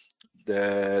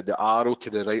the arrow to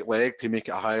the right leg to make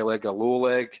it a high leg, a low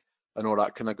leg, and all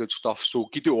that kind of good stuff? So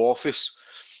Guido Office,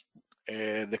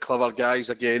 the clever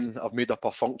guys again have made up a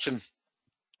function.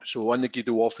 So in the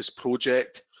Guido Office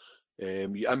project,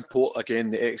 you import again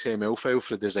the XML file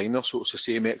for the designer, so it's the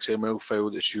same XML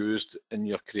file that's used in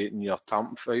your creating your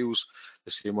tamp files, the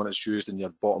same one that's used in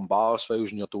your bottom bars files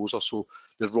and your dozer, so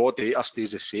the raw data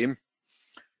stays the same.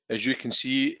 As you can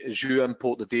see, as you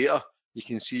import the data, you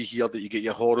can see here that you get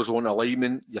your horizontal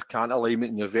alignment, your cant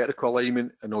alignment and your vertical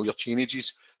alignment and all your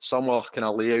changes. Some are kind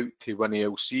of layout to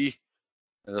WinALC.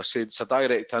 As I said, it's a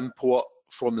direct import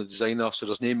from the designer, so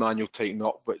there's no manual tighten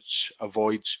up, which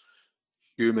avoids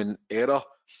human error.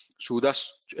 So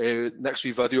this next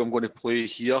wee video I'm going to play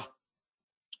here,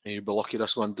 you'll be lucky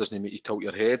this one doesn't make you tilt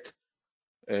your head,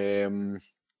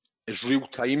 is real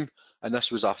time, and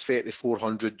this was a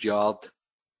 3400 yard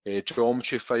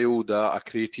geometry file that I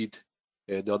created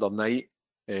the other night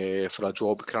for a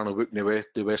job at Cranelwood in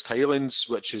the West Highlands,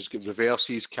 which has got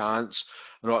reverses, cants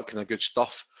and all that kind of good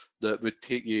stuff that would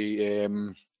take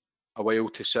you a while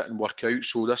to sit and work out.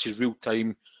 So this is real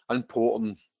time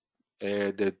importing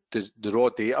the raw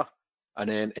data and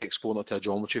then exporting it to a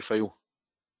geometry file.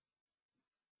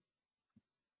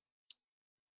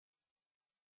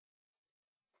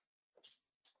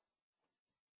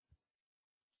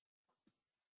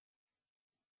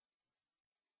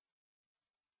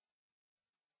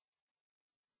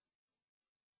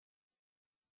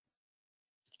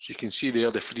 So you can see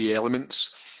there the three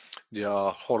elements. They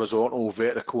are horizontal,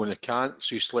 vertical and the cant.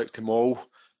 So you select them all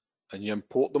and you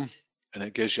import them, and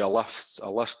it gives you a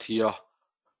list here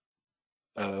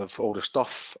of all the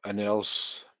stuff, and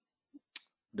there's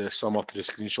the sum up to the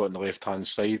screenshot on the left hand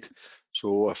side.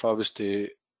 So if I was to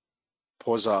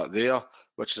pause that there,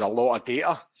 which is a lot of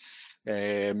data,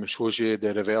 shows you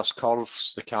the reverse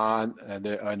curves, the cant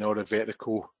and all the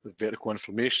vertical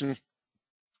information.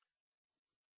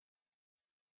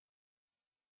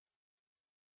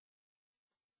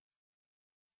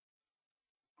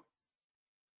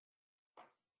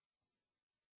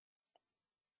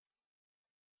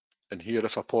 And here,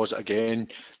 if I pause it again,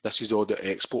 this is all the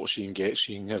exports you can get.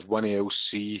 So you can have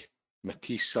WinALC,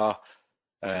 Matissa,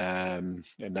 and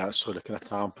that's sort of kind of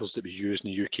tampers that we use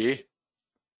in the UK.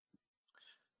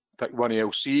 Pick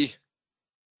WinALC.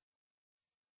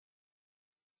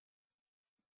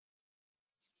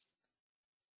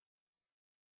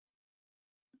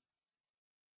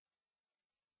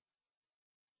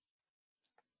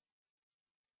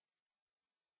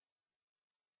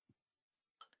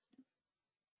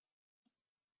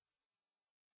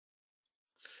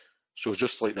 So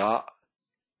just like that,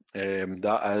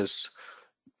 that is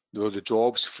the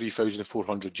jobs,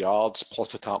 3,400 yards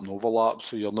plus a tap and overlap.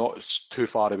 So you're not too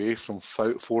far away from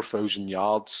 4,000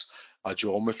 yards of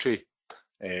geometry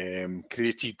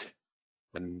created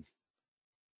in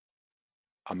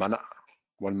a minute,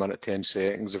 1 minute 10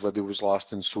 seconds. The video was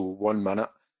lasting, so 1 minute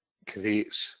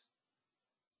creates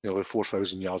nearly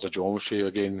 4,000 yards of geometry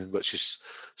again, which is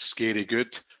scary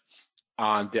good.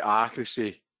 And the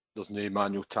accuracy, there's no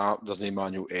manual tap, there's no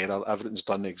manual error, everything's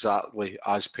done exactly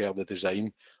as per the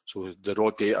design. So the raw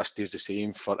data stays the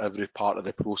same for every part of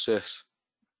the process.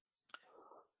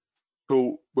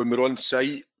 So when we're on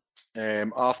site,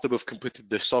 After we've completed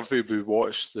the survey, we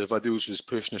watched the videos as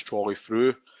pushing the trolley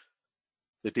through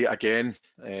the data again.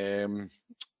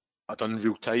 I done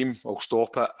real time, I'll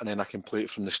stop it and then I can play it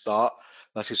from the start.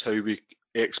 This is how we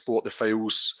export the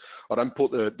files or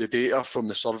import the data from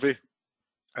the survey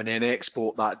and then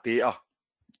export that data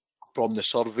from the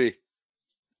survey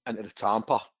into the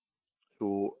tamper.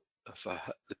 So if I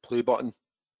hit the play button,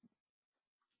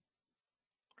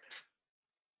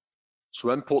 so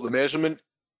import the measurement,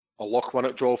 a lock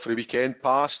minute draw for the weekend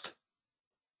past.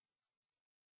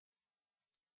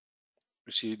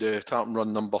 We see the tamper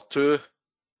run number 2.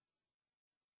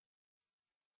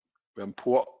 We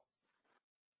import.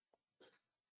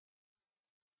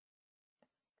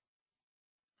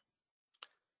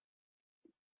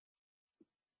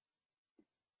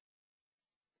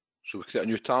 So we create a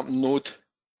new tamping node.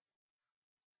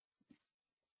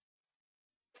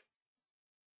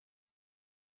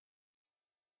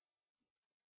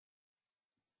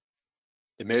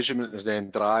 The measurement is then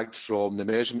dragged from the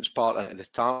measurements part into the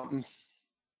tamping.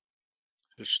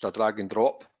 It's just a drag and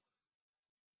drop.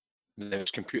 And then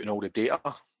it's computing all the data.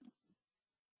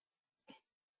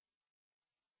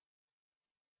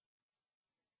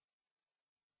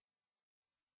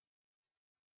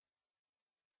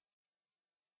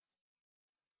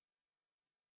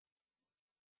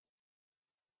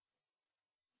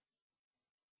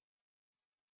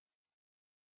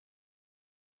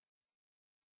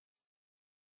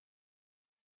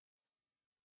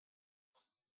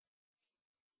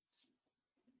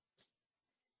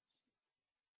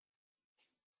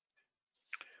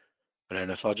 And then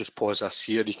if I just pause this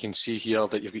here, you can see here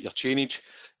that you've got your chainage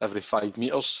every 5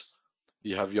 meters.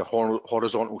 You have your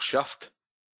horizontal shift,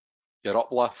 your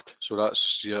uplift. So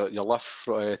that's your lift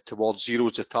towards 0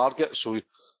 is the target. So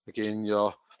again,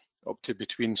 you're up to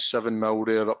between 7 mil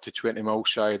there, up to 20 mil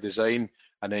shy of design.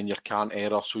 And then your cant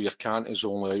error. So your cant is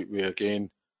only outweigh again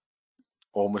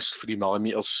almost 3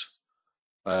 millimeters.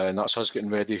 And that's us getting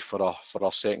ready for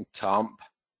our second tamp.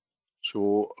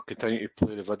 So I'll continue to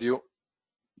play the video.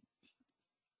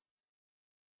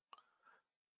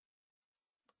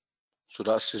 So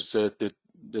this is the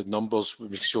numbers.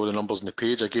 We show the numbers on the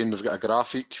page. Again, we've got a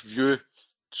graphic view.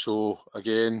 So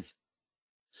again,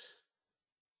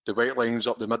 the white lines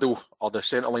up the middle are the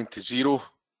centre line to 0.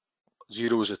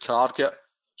 0 is the target.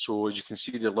 So as you can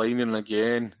see, the lining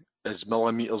again is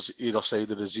millimeters either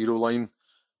side of the 0 line,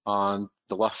 and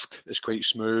the lift is quite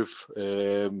smooth.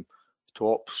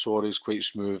 Top, sorry, is quite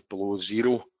smooth below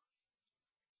 0.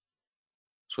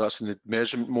 So that's in the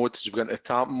measurement mode. As we go into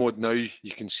tamping mode now,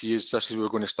 you can see this is where we're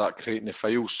going to start creating the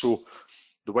files. So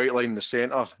the white line in the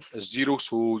centre is 0,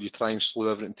 so you try and slow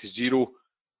everything to 0.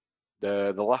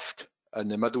 The lift in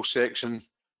the middle section,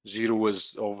 0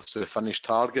 is obviously the finished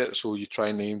target, so you try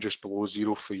and aim just below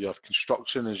 0 for your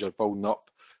construction as you're building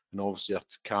up, and obviously your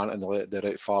cant on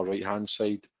the far right hand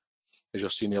side. As you're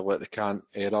seeing here, the cant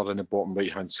error in the bottom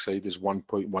right hand side is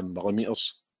 1.1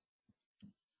 millimeters.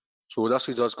 So this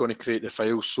is us going to create the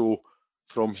file. So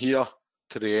from here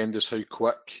to the end is how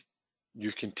quick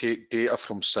you can take data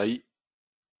from site,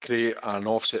 create an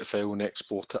offset file and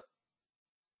export it.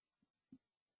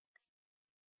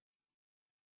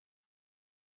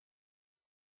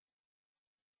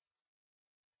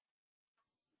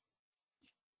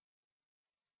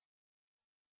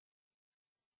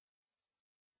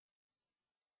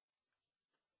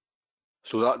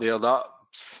 So that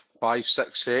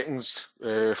 5-6 seconds,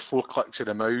 4 clicks of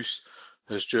the mouse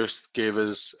has just gave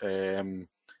us an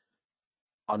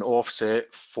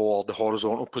offset for the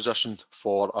horizontal position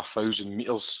for 1,000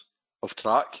 meters of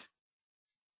track.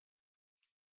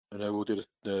 And now we'll do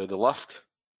the lift.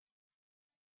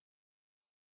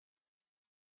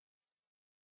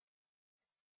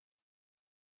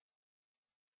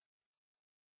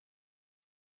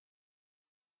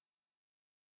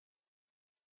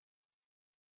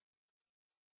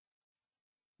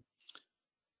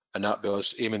 And that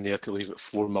was aiming there to leave it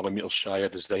 4 millimeters shy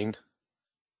of design.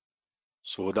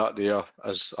 So that there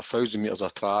is 1,000 meters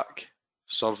of track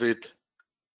surveyed.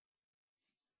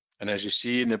 And as you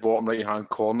see in the bottom right hand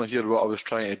corner here, what I was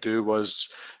trying to do was,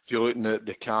 if you're looking at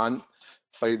the cant,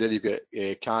 file there you've got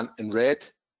cant in red,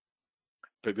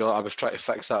 but I was trying to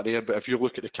fix that there. But if you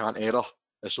look at the cant error,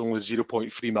 it's only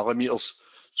 0.3 millimeters.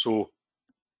 So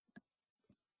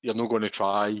you're not going to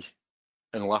try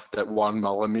and lift it 1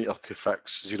 millimeter to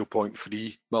fix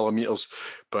 0.3 millimeters.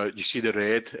 But you see the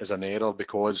red is an error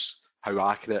because how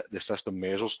accurate the system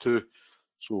measures to.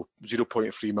 So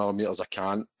 0.3 millimeters a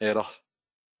cant error.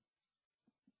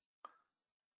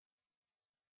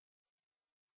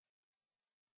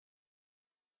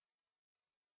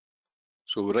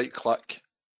 So right click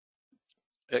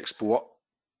export,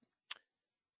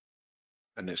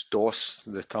 and it's DOS.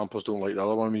 The tampers don't like the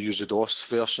other one. We use the DOS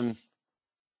version.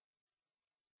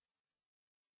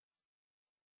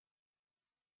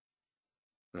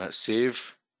 And that's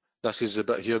save. This is the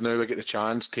bit here now I get the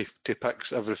chance to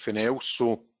pick everything else.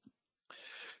 So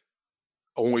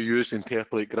only use the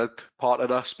interpolate grid part of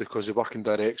this because the working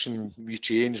direction we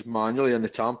change manually in the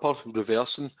tamper,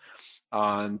 reversing,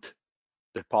 and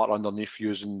the part underneath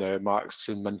using the max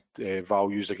and min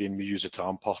values, again, we use the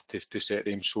tamper to set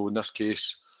them. So in this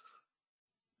case,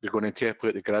 we're going to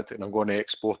interpolate the grid and I'm going to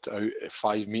export it out at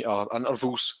 5 metre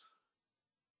intervals.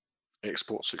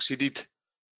 Export succeeded.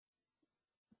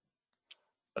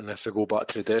 And if I go back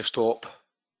to the desktop,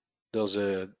 there's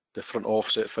the front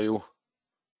offset file,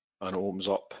 and it opens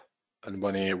up in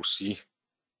one ALC.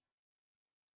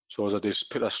 So as I just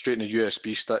put this straight in the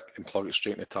USB stick and plug it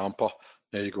straight in the tamper,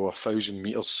 there you go, 1,000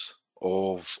 metres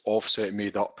of offset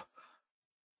made up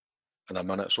in a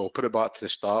minute. So I'll put it back to the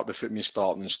start without me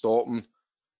starting and stopping.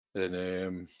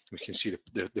 Then we can see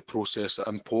the process of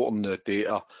importing the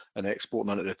data and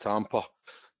exporting into the tamper.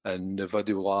 And the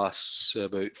video lasts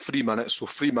about 3 minutes. So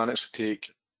 3 minutes to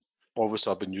take,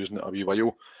 obviously I've been using it a wee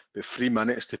while, but 3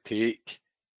 minutes to take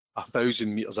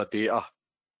 1,000 metres of data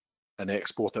and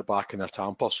export it back in a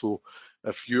tamper. So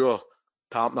if you're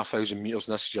tamping 1,000 metres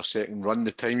and this is your second run,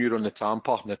 the time you're on the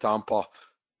tamper and the tamper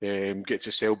gets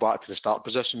itself back to the start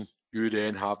position, you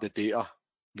then have the data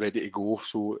ready to go.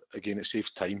 So again, it saves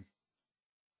time.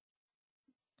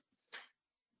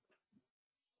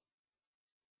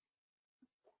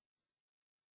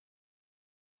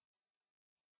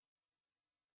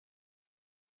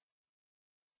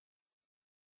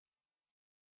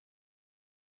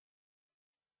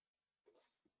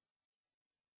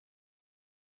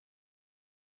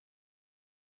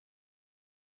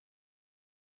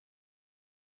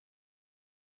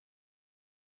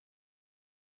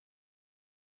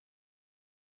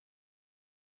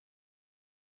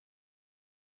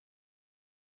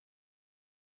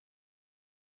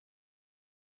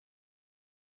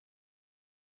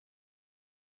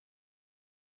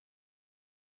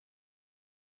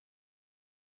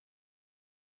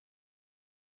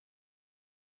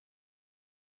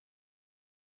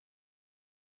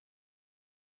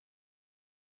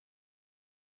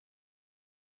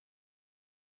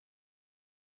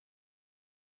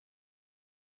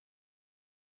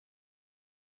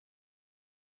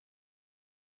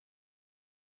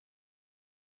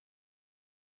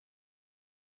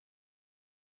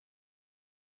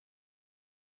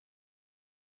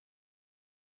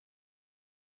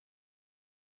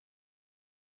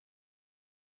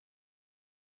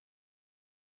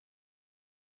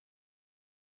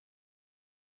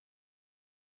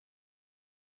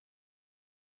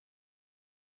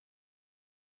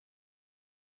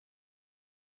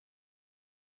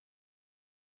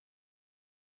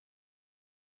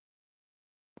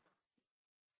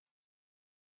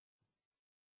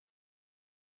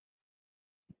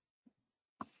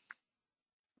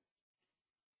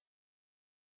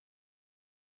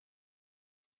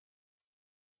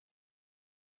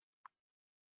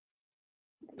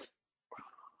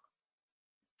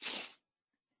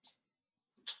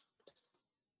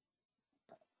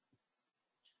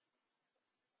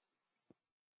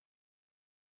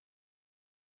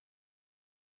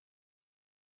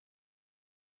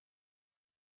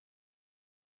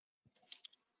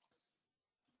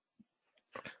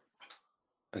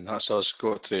 And that's us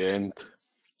got to the end.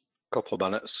 Couple of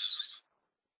minutes.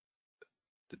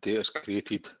 The data's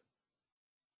created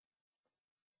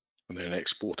and then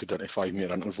exported into 5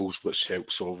 metre intervals, which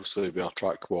helps obviously with our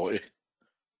track quality.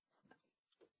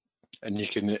 And you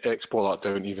can export that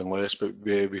down even less, but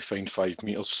where we find 5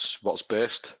 metres works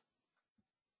best.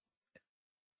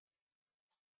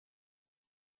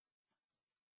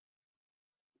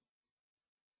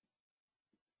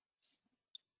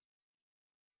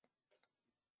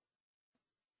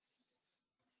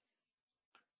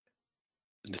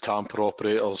 And the tamper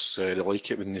operators, they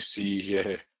like it when they see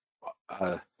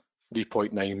a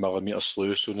 3.9mm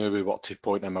slew, so now we work to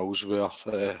 0.9 mils with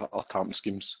our tamp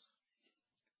schemes.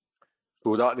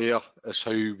 So that there is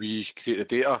how we create the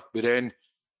data. We then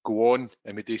go on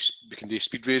and we can do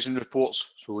speed raising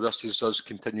reports. So this is us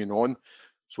continuing on.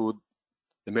 So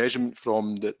the measurement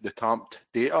from the tamped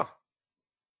data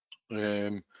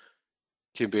can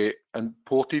be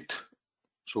imported.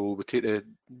 So we take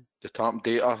the tamped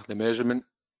data, the measurement,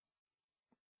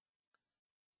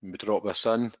 and we drop this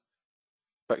in.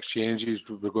 Fixed changes,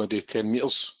 we're going to do 10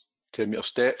 metres, 10 metre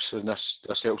steps, and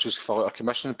this helps us fill out our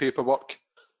commissioning paperwork.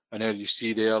 And then you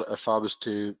see there, if I was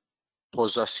to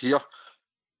pause this here,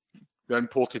 we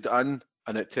imported in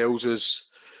and it tells us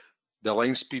the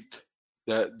line speed,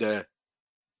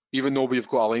 even though we've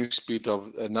got a line speed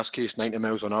of, in this case, 90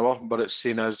 miles an hour, but it's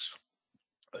saying is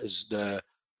the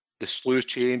slew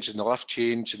change and the lift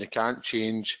change and the cant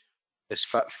change is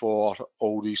fit for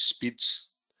all these speeds,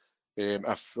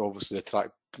 if obviously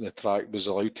the track was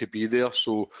allowed to be there.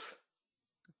 So,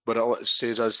 but it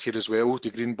says us here as well,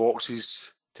 the green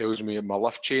boxes tells me my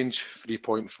lift change,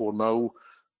 3.4 mil,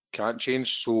 cant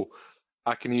change. So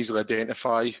I can easily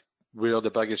identify where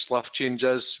the biggest lift change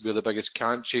is, where the biggest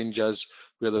cant change is,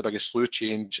 where the biggest slew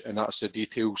change, and that's the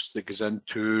details that goes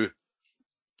into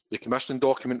the commissioning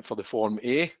document for the Form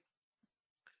A.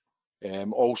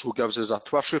 Also gives us a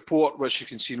twist report, which you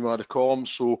can see in one of the columns.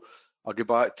 So I'll go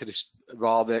back to this,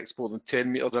 rather than exporting 10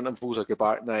 metre intervals, I'll go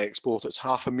back and I export it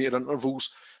half a metre intervals,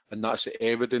 and that's the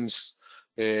evidence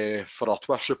for our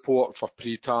twist report for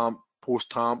pre-tamp,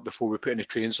 post-tamp, before we put any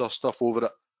trains or stuff over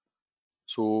it.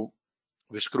 So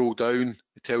we scroll down,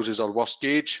 it tells us our worst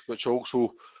gauge, which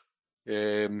also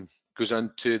goes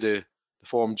into the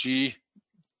Form G.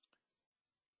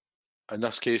 In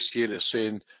this case here, it's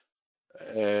saying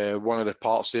one of the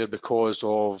parts there, because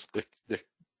of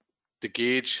the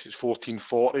gauge is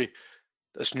 1440.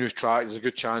 This new track, there's a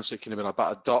good chance it can have been a bit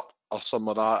of dirt or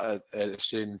something like that. It's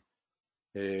saying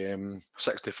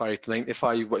 65 to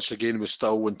 95, which again was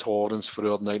still in tolerance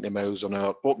for our 90 miles an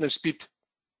hour opening speed.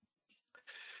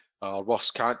 Our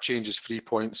worst cant change is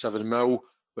 3.7 mil,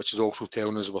 which is also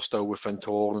telling us we're still within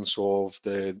tolerance of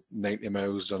the 90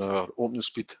 miles an hour opening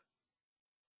speed.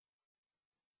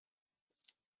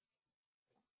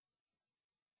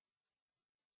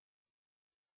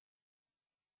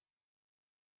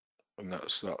 And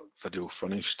that's that video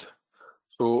finished.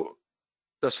 So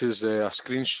this is a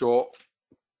screenshot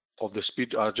of the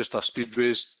speed, just a speed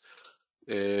raise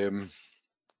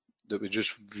that we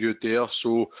just viewed there.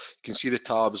 So you can see the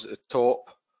tabs at the top.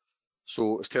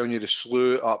 So it's telling you the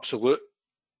slew absolute.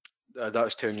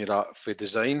 That's telling you that for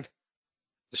design.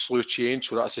 The slew change,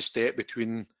 so that's the step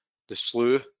between the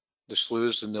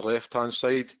slews on the left hand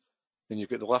side. Then you've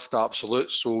got the lift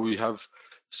absolute, so we have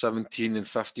 17 and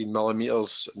 15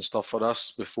 millimeters and stuff for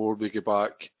us before we go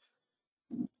back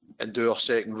and do our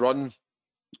second run.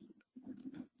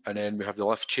 And then we have the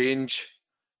lift change.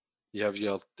 You have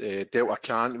your delta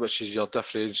cant, which is your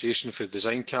differentiation for the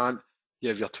design cant. You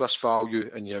have your twist value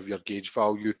and you have your gauge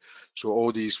value. So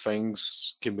all these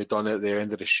things can be done at the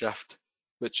end of the shift,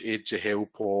 which aids the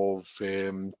help of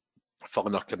filling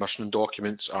our commissioning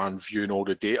documents and viewing all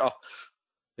the data,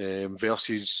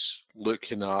 versus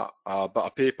looking at a bit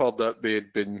of paper that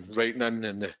we'd been writing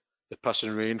in the piss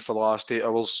and rain for the last 8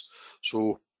 hours.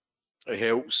 So it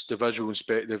helps the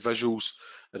visuals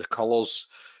and the colours,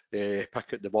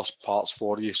 pick out the worst parts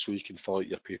for you so you can fill out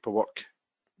your paperwork.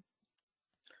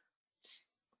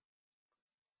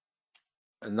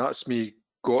 And that's me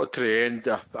got to the end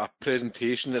of a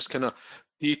presentation that's kind of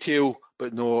detail,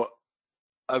 but not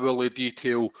hourly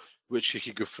detail, which you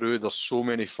could go through. There's so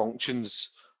many functions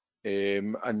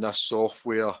in this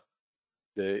software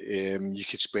that you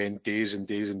could spend days and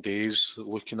days and days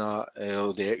looking at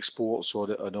the exports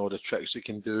and all the tricks it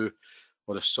can do,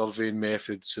 or the surveying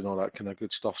methods and all that kind of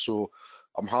good stuff. So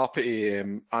I'm happy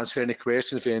to answer any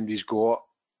questions if anybody's got,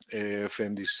 if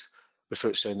anybody's,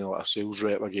 without sounding like a sales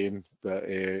rep again, but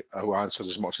I will answer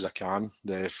as much as I can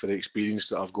for the experience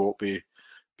that I've got by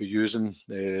using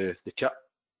the kit.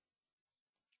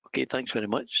 Okay, thanks very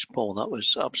much, Paul. That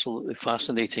was absolutely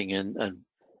fascinating, and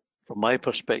from my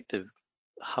perspective,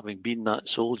 having been that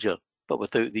soldier, but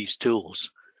without these tools,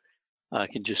 I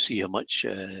can just see how much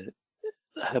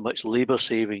labour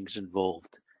savings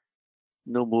involved.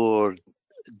 No more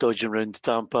dodging around the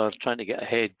tamper, trying to get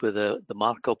ahead with the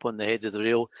markup on the head of the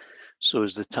rail, so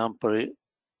as the tamper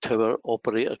tower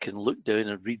operator can look down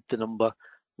and read the number,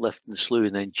 lift and slew,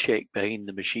 and then check behind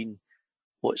the machine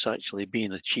what's actually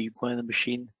being achieved by the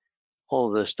machine. All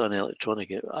of this done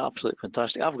electronically, absolutely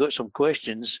fantastic. I've got some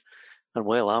questions, and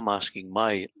while I'm asking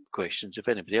my questions, if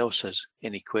anybody else has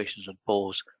any questions on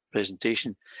Paul's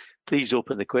presentation, please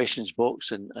open the questions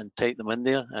box and type them in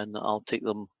there, and I'll take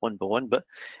them one by one. But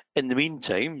in the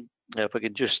meantime, if I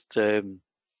can just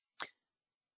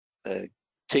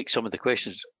take some of the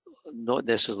questions, not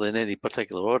necessarily in any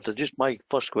particular order. Just my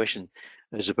first question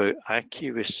is about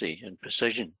accuracy and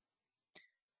precision.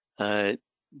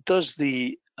 Does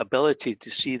the ability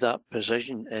to see that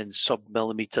precision in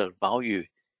sub-millimeter value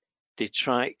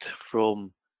detract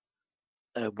from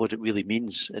what it really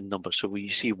means in numbers? So when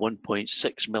you see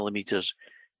 1.6 millimeters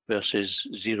versus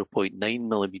 0.9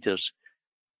 millimeters,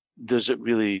 does it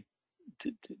really,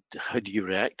 how do you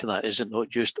react to that? Is it not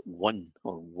just one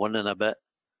or one and a bit?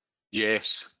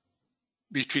 Yes.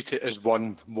 we treat it as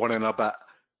one and a bit.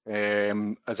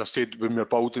 As I said, when we're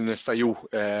building the file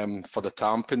for the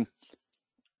tamping,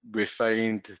 we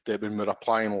find that when we're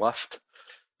applying lift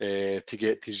to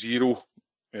get to 0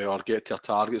 or get to a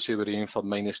target, say we're aiming for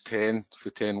 -10 for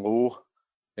 10 low,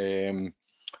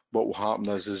 what will happen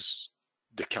is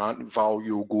the cant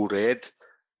value will go red,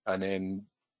 and then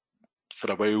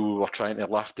for a while we're trying to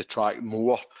lift the track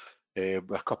more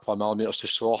with a couple of millimetres to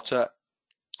sort it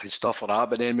and stuff like that.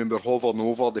 But then when we're hovering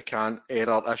over the cant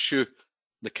error issue,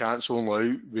 the cant's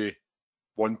only out with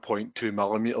 1.2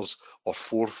 millimetres or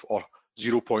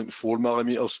 0.4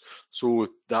 millimetres. So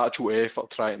the actual effort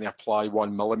trying to apply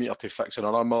 1 millimetre to fix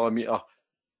another millimetre,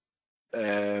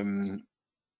 I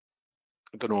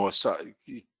don't know, it's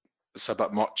a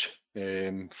bit much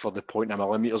for the point of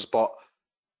millimetres, but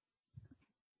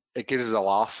it gives us a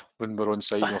laugh when we're on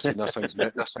site and we're saying this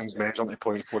thing's measuring to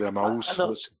 0.4 mils.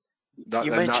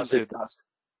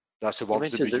 That's the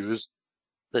words that we use.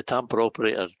 The tamper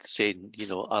operator saying, you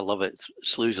know, I love it,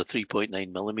 slews a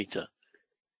 3.9 millimetre.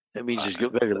 It means he's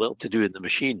got very little to do in the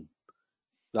machine.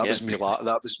 That was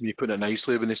me putting it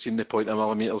nicely when they seen the point of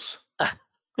millimetres.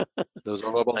 There's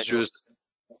other words used.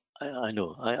 I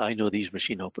know these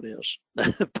machine operators,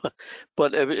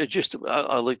 but it just,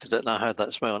 I looked at it and I had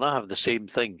that smile, and I have the same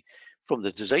thing from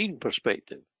the design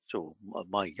perspective. So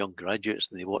my young graduates,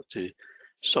 they want to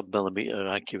sub-millimetre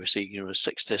accuracy, you know,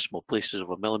 6 decimal places of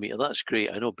a millimetre. That's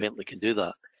great. I know Bentley can do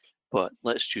that, but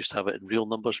let's just have it in real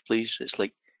numbers, please. It's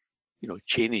like, you know,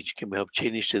 chainage. Can we have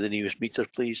chainage to the nearest meter,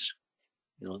 please?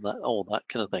 You know, all that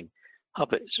kind of thing.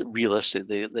 Have it realistic.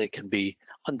 They can be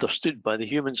understood by the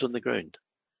humans on the ground.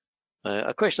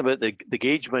 A question about the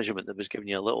gauge measurement that was giving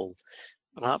you a little,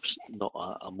 perhaps not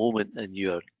a moment in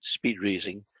your speed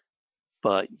racing,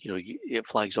 but you know, it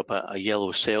flags up a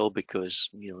yellow cell because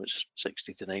you know it's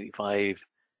 60 to 95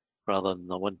 rather than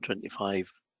the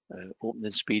 125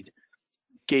 opening speed.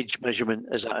 Gauge measurement,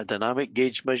 is that a dynamic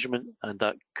gauge measurement, and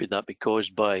could that be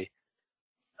caused by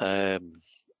the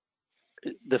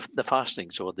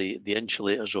fastenings or the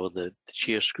insulators or the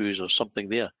shear screws or something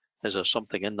there? Is there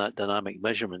something in that dynamic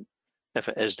measurement, if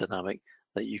it is dynamic,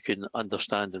 that you can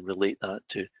understand and relate that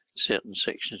to certain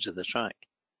sections of the track?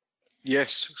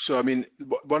 Yes. So I mean,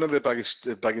 one of the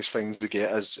biggest things we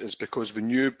get is because when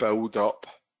you build up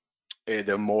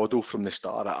the model from the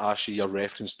start, it asks you your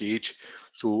reference gauge.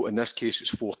 So in this case,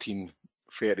 it's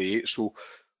 1438. So,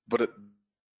 but it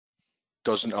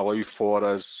doesn't allow for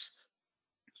us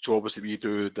jobs that we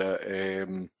do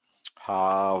that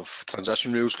have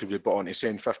transition rails, because we bought onto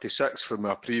 1056 from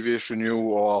our previous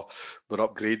renewal, or we're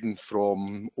upgrading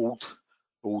from old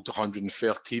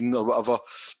 113 or whatever.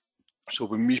 So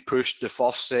when we push the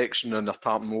first section and the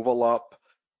tamping overlap,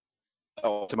 it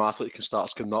automatically can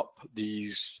start coming up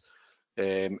these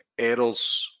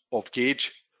errors of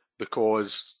gauge,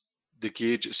 because the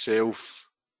gauge itself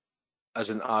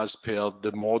isn't as per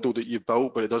the model that you've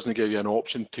built, but it doesn't give you an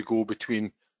option to go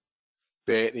between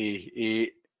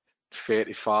 38,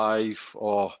 35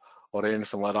 or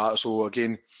anything like that. So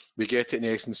again, we get it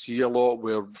in S&C a lot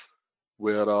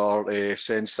where our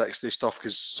 1060 stuff,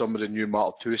 because some of the new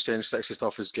Mark II 1060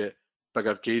 stuff has get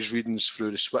bigger gauge readings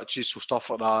through the switches, so stuff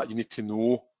like that, you need to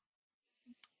know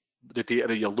the data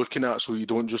that you're looking at, so you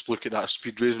don't just look at that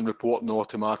speed raising report and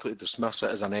automatically dismiss it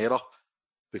as an error,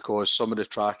 because some of the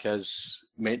track is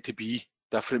meant to be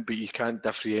different, but you can't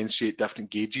differentiate different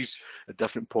gauges at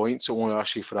different points. It only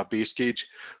asks you for a base gauge,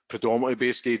 predominantly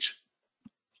base gauge.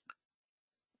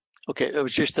 Okay, it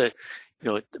was just a,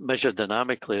 you know, measure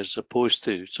dynamically as opposed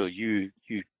to, so you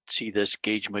see this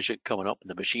gauge measure coming up in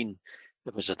the machine.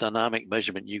 If it's a dynamic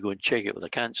measurement, you go and check it with a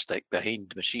cant stick behind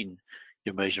the machine.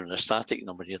 You're measuring a static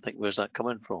number, and you think, where's that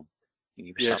coming from?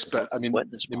 Yes, but I mean,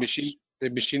 the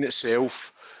machine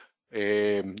itself,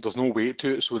 there's no weight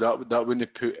to it, so that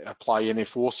wouldn't apply any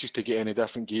forces to get any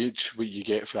different gauge what you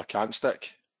get for a cant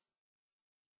stick.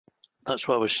 That's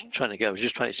what I was trying to get. I was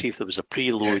just trying to see if there was a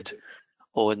preload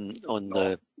on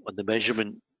the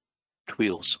measurement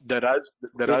wheels. There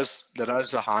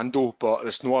is a handle, but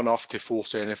it's not enough to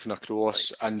force anything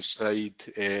across inside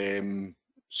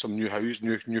some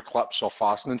new clips or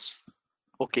fastenings.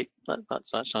 Okay,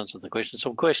 that's answered the question.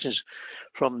 Some questions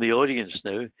from the audience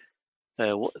now.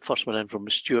 First one in from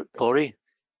Stuart Corey.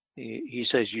 He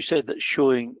says, you said that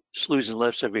showing slews and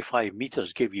lifts every 5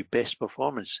 meters gave you best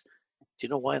performance. Do you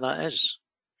know why that is?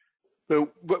 Well,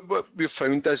 what we've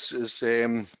found is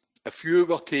if you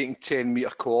were taking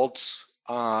 10-metre cords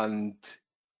and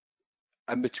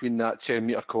in between that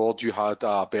 10-metre cord you had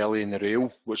a belly in the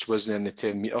rail, which wasn't in the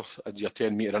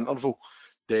 10-metre interval,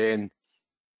 then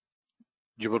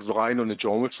you were relying on the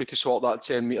geometry to sort that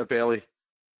 10-metre belly.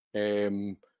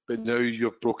 but now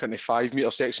you've broken into 5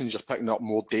 metre sections, you're picking up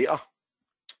more data.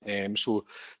 So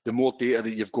the more data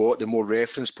that you've got, the more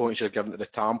reference points you're giving to the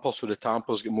tamper. So the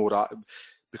tampers get more,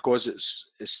 because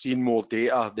it's seen more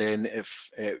data, then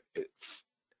it's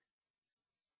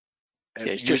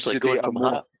just like going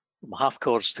from half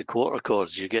chords to quarter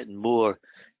chords. You're getting more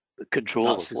control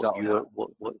of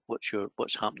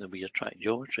what's happening with your track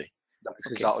geometry.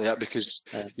 That's exactly it, because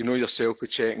you know yourself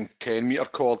with checking 10 metre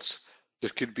chords,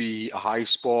 there could be a high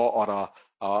spot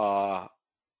or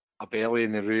a belly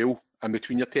in the rail in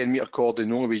between your 10 metre chord,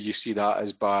 and the only way you see that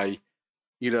is by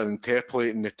either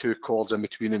interpolating the 2 chords in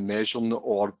between and measuring it,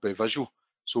 or by visual.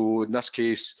 So in this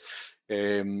case,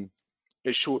 it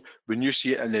show, when you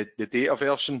see it in the data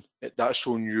version, that's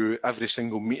showing you every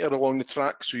single metre along the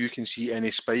track, so you can see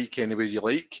any spike anywhere you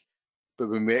like. But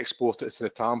when we export it to the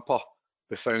tamper,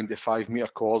 we found that 5 metre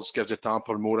chords gives the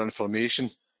tamper more information,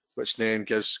 which then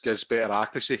gives better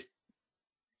accuracy.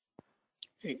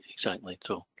 Exactly.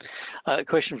 So, a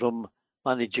question from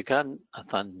Manny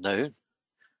Jaganathan now.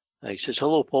 He says,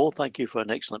 "Hello, Paul. Thank you for an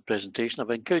excellent presentation.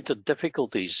 I've encountered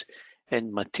difficulties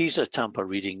in my TISA tamper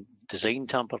reading design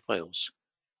tamper files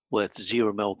with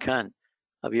 0 mil cant.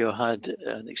 Have you had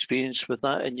an experience with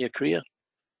that in your career?"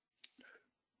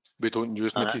 We don't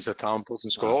use Matisse tampers in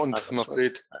Scotland, I'm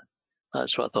afraid.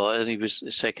 That's what I thought. And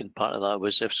the second part of that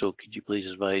was, if so, could you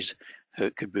please advise how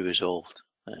it could be resolved?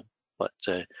 But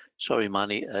sorry,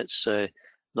 Manny, it's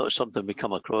not something we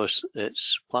come across.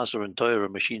 It's Placer and Toyer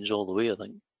machines all the way, I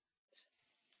think.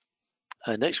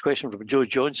 Next question from Joe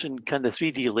Johnson. Can the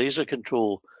 3D laser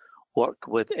control work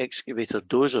with excavator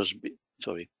dozers?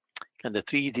 Sorry, can the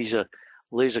 3D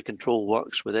laser control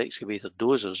works with excavator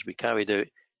dozers be carried out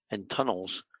in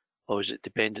tunnels, or is it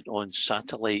dependent on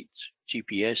satellite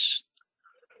GPS?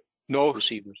 No,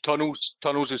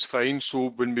 tunnels is fine. So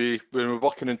when we're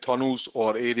working in tunnels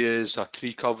or areas of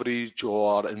tree coverage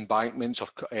or embankments or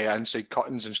inside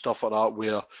cuttings and stuff like that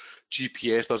where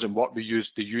GPS doesn't work, we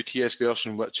use the UTS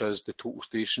version, which is the total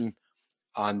station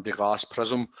and the glass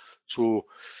prism. So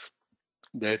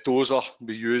the dozer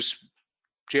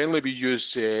generally we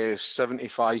use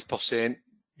 75%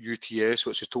 UTS,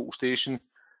 which is total station.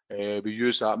 We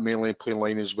use that mainly in plain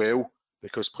line as well,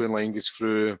 because plain line gets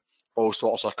through all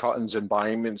sorts of cuttings,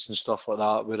 embankments and stuff like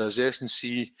that, whereas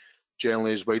S&C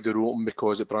generally is wider open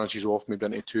because it branches off maybe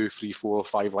into 2, 3, 4,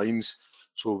 5 lines,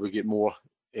 so we get more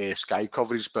sky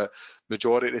coverage, but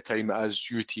majority of the time it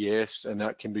is UTS, and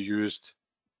that can be used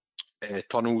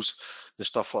tunnels and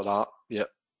stuff like that. Yeah.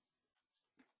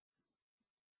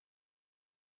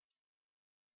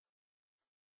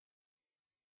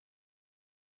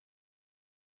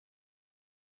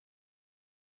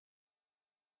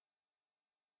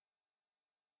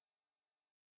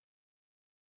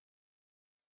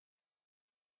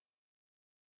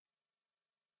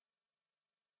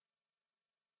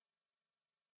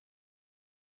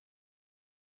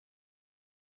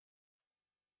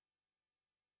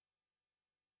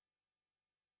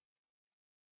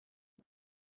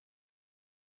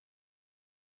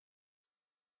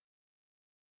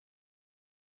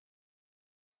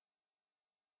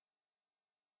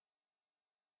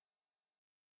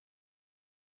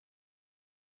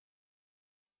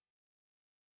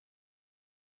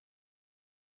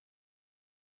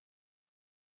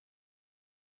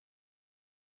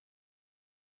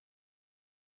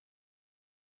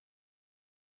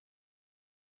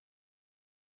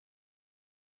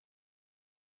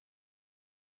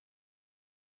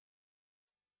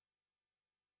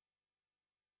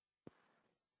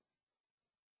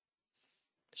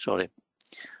 Sorry,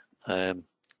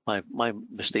 my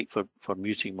mistake for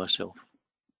muting myself.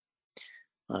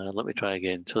 Let me try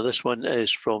again. So this one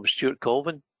is from Stuart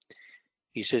Colvin.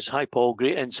 He says, "Hi Paul,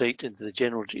 great insight into the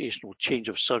generational change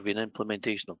of survey and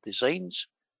implementation of designs.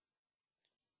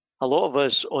 A lot of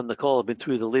us on the call have been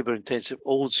through the labour-intensive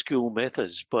old school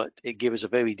methods, but it gave us a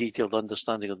very detailed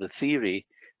understanding of the theory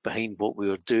behind what we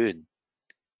were doing.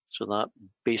 So that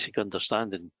basic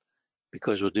understanding,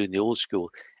 because we're doing the old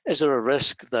school. Is there a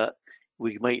risk that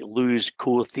we might lose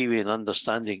core theory and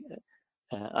understanding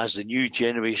as the new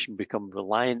generation become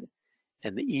reliant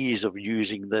in the ease of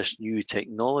using this new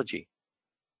technology?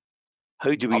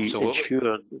 How do we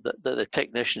ensure that the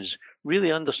technicians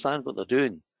really understand what they're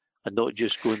doing and not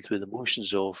just going through the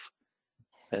motions of,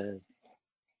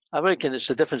 I reckon it's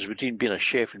the difference between being a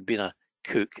chef and being a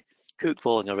cook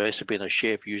following a recipe and a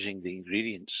chef using the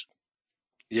ingredients."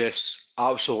 Yes,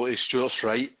 absolutely. Stuart's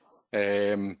right.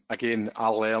 Again, I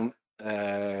learned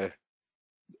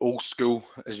old school,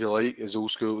 as you like, as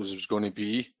old school as it's going to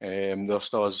be. There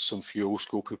still is some few old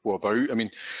school people about. I mean,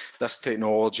 this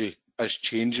technology is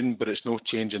changing, but it's not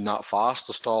changing that fast.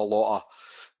 There's still a lot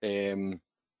of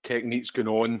techniques going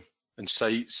on in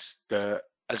sites that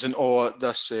isn't all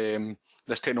this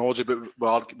this technology, but we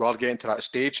are getting to that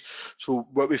stage. So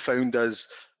what we found is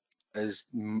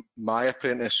my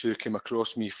apprentice who came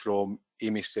across me from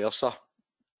Amy Sersa,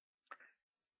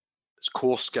 his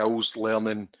core skills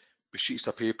learning with sheets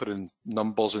of paper and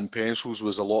numbers and pencils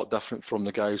was a lot different from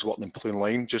the guys working in plain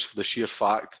line, just for the sheer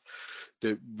fact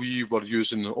that we were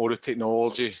using all the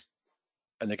technology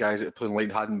and the guys at plain line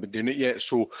hadn't been doing it yet.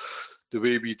 So the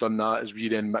way we done that is we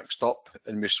then mixed up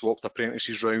and we swapped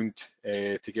apprentices round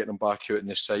to get them back out in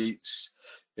the sites,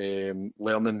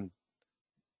 learning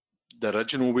the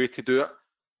original way to do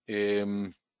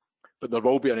it. But there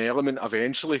will be an element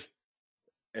eventually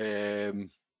that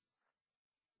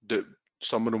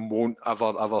some of them won't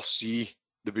ever see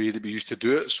the way that we used to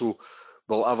do it. So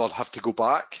we'll ever have to go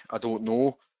back, I don't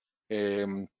know.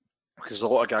 Because a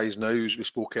lot of guys now, as we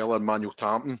spoke earlier, manual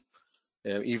tamping,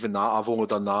 even that, I've only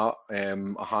done that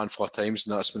a handful of times,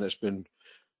 and that's when it's been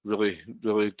really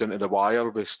down to the wire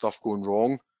with stuff going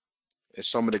wrong.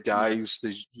 Some of the guys,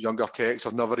 the younger techs,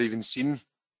 have never even seen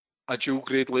a dual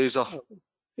grade laser.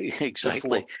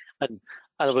 Exactly. Before. And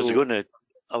I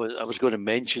was going to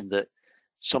mention that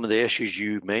some of the issues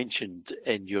you mentioned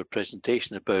in your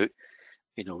presentation about,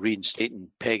 reinstating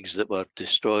pegs that were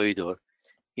destroyed, or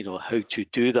how to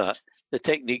do that. The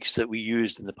techniques that we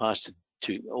used in the past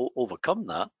to overcome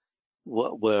that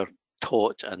were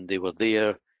taught, and they were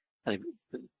there. And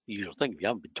you think if you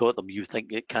haven't been taught them, you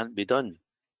think it can't be done.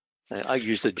 I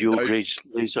used a dual grade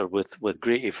laser with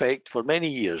great effect for many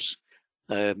years.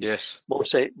 Yes.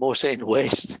 Moss End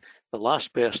West, the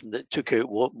last person that took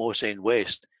out Moss End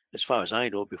West, as far as I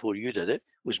know, before you did it,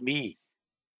 was me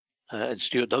and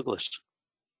Stuart Douglas,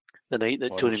 the night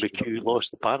that Tony McHugh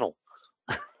lost the panel.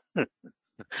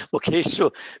 Okay,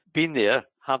 so been there,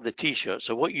 have the T-shirt.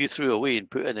 So what you threw away and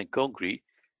put in concrete,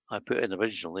 I put in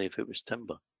originally if it was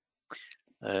timber.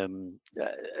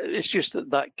 It's just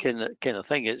that kind of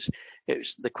thing.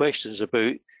 It's the questions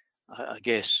about, I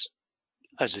guess,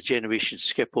 as the generations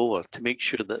skip over, to make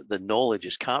sure that the knowledge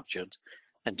is captured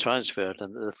and transferred,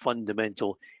 and that the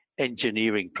fundamental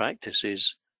engineering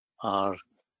practices are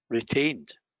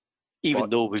retained, even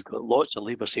though we've got lots of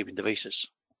labour-saving devices.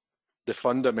 The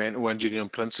fundamental engineering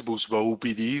principles will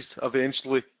be these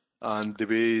eventually, and the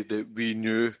way that we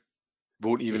knew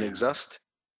won't even exist.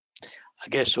 I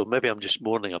guess so. Maybe I'm just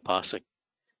mourning a passing.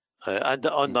 And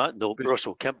on that note,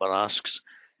 Russell Kimber asks,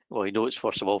 well, he notes,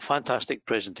 first of all, fantastic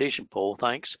presentation, Paul,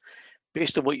 thanks.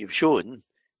 Based on what you've shown,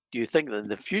 do you think that in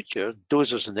the future,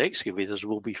 dozers and excavators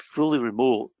will be fully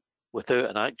remote without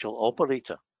an actual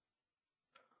operator?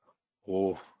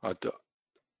 Oh, I do.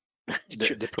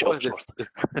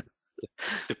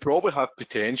 They probably have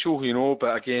potential,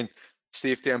 but again,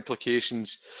 safety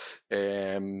implications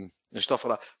and stuff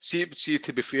like that. See,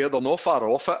 to be fair, they're not far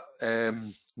off it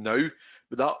now.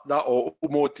 But that auto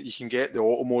mode, you can get the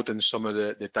auto mode in some of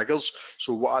the diggers.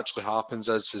 So what actually happens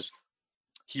is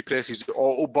he presses the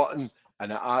auto button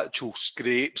and it actually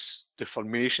scrapes the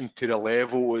formation to the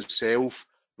level itself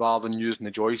rather than using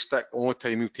the joystick. The only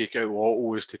time he'll take out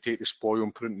auto is to take the spoil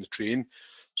and put it in the train.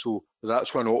 So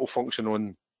that's one auto function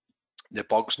on the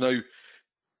bugs now.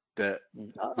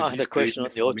 I had a question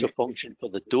on the auto function for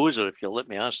the dozer, if you'll let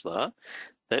me ask that.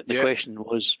 The question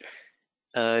was,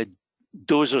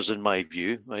 dozers, in my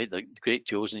view, right, the great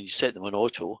tools, and you set them on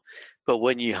auto, but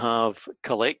when you have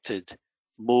collected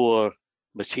more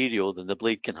material than the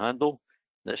blade can handle,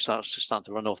 and it starts to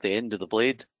run off the end of the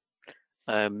blade,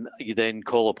 you then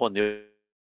call upon the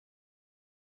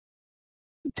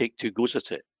take two goes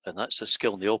at it, and that's the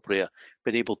skill in the operator,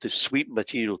 being able to sweep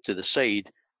material to the side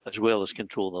as well as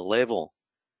control the level.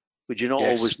 Would you not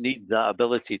always need that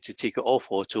ability to take it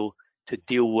off auto to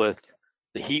deal with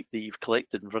the heap that you've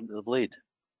collected in front of the blade?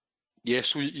 Yes,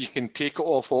 so you can take it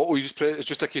off auto. It's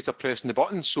just a case of pressing the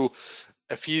button. So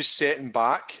if he's setting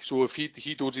back, so if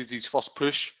he does his first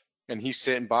push and he's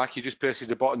setting back, he just presses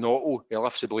the button auto, he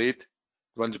lifts the blade,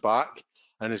 runs back,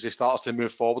 and as he starts to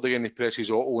move forward again, he presses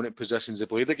auto and it positions the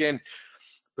blade again.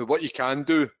 But what you can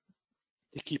do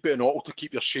to keep it in auto, to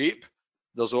keep your shape,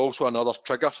 there's also another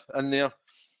trigger in there.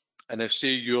 And if, say,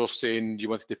 you're saying you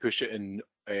wanted to push it in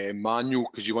manual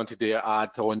because you wanted to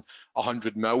add on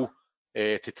 100 mil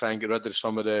to try and get rid of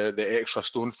some of the extra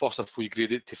stone first before you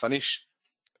grade it to finish,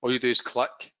 all you do is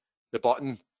click the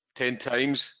button 10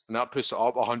 times and that puts it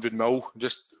up 100 mil.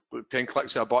 Just 10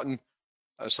 clicks of a button,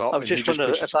 that's up, and he just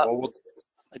pushes forward.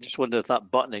 I just wonder if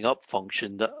that buttoning up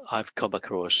function that I've come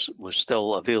across was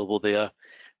still available there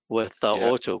with that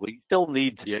auto. We still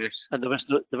need, and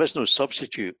there is no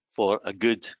substitute for a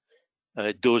good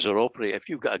dozer operator, if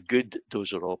you've got a good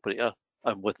dozer operator,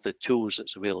 and with the tools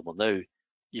that's available now,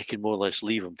 you can more or less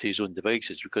leave him to his own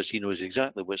devices because he knows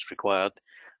exactly what's required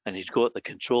and he's got the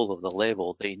control of the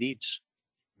level that he needs.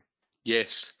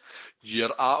 Yes,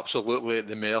 you're absolutely at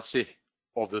the mercy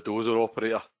of the dozer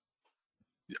operator.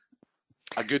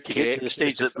 A good To get to the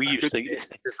stage that we used to get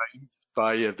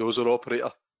by a dozer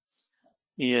operator.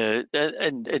 Yeah,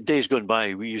 and days gone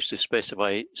by, we used to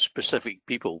specify specific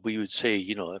people. We would say,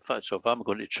 you know, if I'm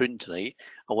going to Troon tonight,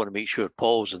 I want to make sure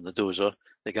Paul's in the dozer,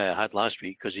 the guy I had last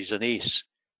week, because he's an ace.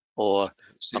 Or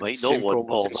I might not want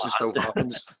Paul. Still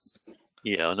happens.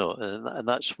 Yeah, I know, and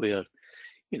that's where,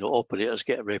 you know, operators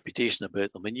get a reputation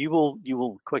about them, and you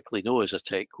will quickly know as a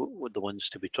tech what the ones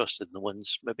to be trusted and the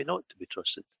ones maybe not to be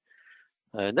trusted.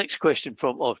 Next question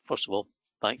from, first of all,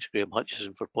 thanks Graham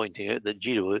Hutchison for pointing out that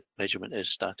gyro measurement is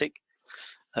static.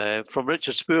 From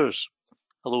Richard Spurs.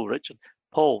 Hello, Richard.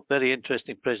 Paul, very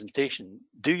interesting presentation.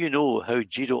 Do you know how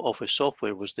gyro office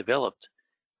software was developed?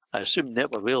 I assume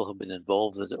Network Rail have been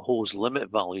involved as it holds limit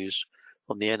values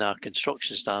from the NR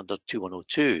construction standard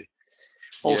 2102.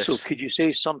 Also, Yes. could you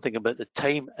say something about the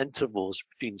time intervals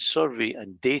between survey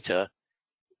and data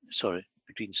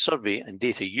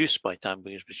use by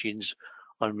tamping machines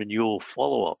on renewal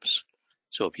follow-ups?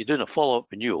 So if you're doing a follow-up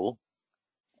renewal,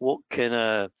 what kind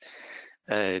of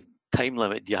time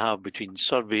limit do you have between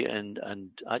survey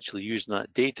and actually using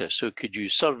that data? So could you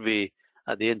survey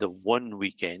at the end of one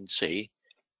weekend, say,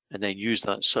 and then use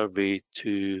that survey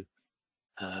to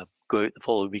go out the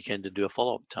following weekend and do a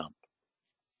follow-up tamp?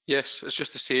 Yes, it's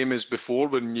just the same as before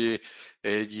when you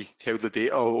held the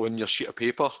data on your sheet of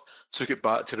paper, took it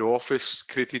back to the office,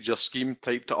 created your scheme,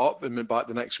 typed it up, and went back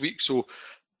the next week. So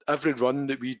every run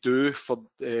that we do for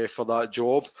that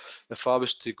job, if I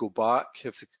was to go back,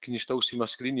 can you still see my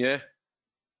screen? Yeah.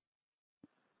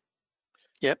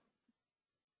 Yep.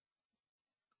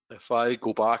 If I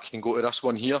go back and go to this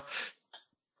one here,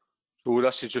 so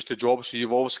this is just the job. So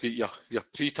you've always got your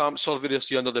pre-tamp survey there,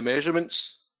 see under the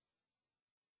measurements.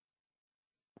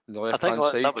 I think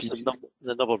that was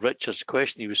the number of Richard's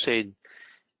question. He was saying,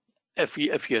 if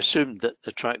you assumed that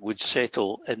the track would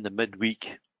settle in the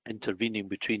midweek intervening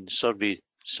between survey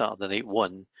Saturday night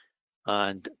 1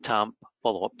 and tamp,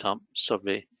 follow-up tamp,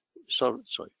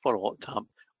 follow-up tamp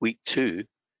week 2,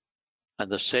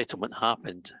 and the settlement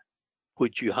happened,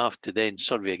 would you have to then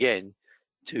survey again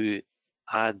to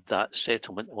add that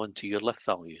settlement onto your lift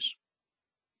values?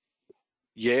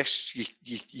 Yes,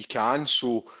 you can.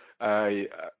 So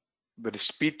with the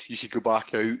speed, you could go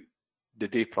back out the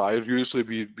day prior.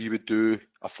 Usually we would do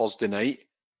a Thursday night,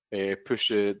 push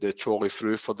the trolley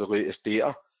through for the latest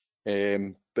data.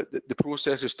 But the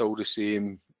process is still the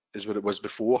same as what it was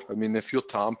before. I mean, if you're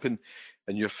tamping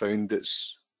and you found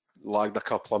it's lagged a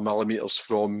couple of millimetres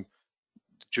from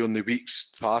during the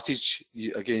week's passage,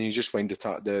 you just wind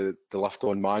the lift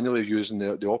on manually using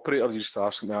the operator. You just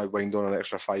ask me, I wind on an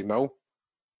extra 5 mil.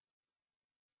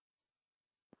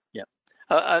 Yeah,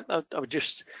 I would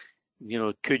just, you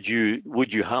know,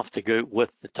 would you have to go out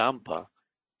with the tamper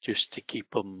just to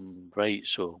keep them right?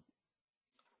 So,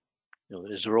 you know,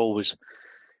 is there always,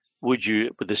 would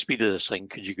you, with the speed of this thing,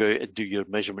 could you go out and do your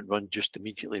measurement run just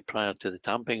immediately prior to the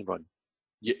tamping run?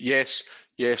 Yes.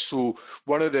 So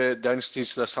one of the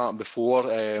instances this happened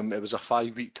before, it was a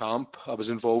 5-week tamp I was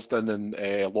involved in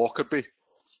Lockerbie,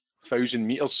 1,000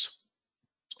 metres,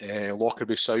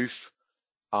 Lockerbie South,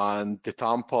 and the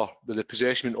tamper, with the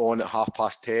possession on at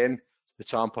 10:30, the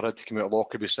tamper had to come out of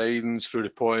Lockerbie sidings, through the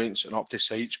points and up to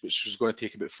sites, which was going to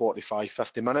take about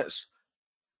 45-50 minutes.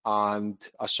 And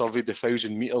I surveyed the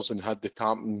 1,000 metres and had the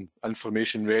tamping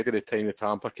information ready at the time the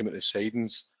tamper came out the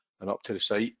sidings and up to the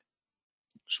site.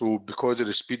 So because of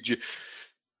the speed,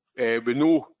 with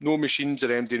no machines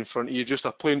or empty in front of you, just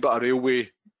a plain bit of railway,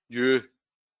 you,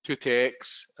 2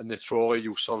 techs and the trolley,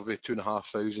 you'll survey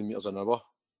 2,500 metres an hour.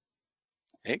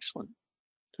 Excellent.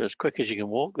 So as quick as you can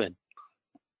walk then.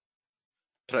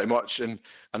 Pretty much, and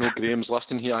I know Graham's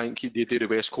listening here. I think they do the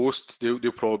West Coast. They'll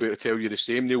probably be able to tell you the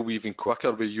same. They'll be even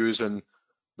quicker with using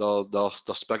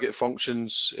the spigot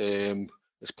functions.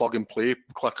 It's plug and play,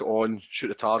 click it on,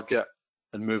 shoot a target,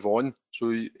 and move on.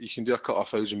 So you can do a couple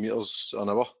of 1,000 metres an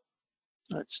hour.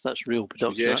 That's real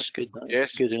production. So yes, that's good.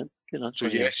 Yes. Good answer.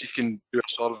 So yes, you can do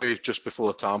a survey just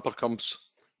before the tamper comes.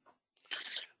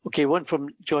 Okay, one from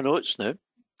John Oates now.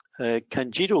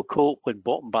 Can gyro cope when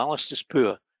bottom ballast is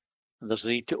poor and there's a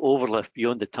need to overlift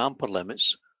beyond the tamper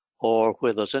limits, or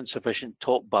where there's insufficient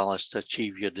top ballast to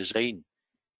achieve your design?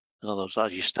 In other words, are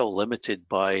you still limited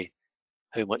by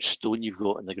how much stone you've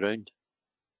got in the ground?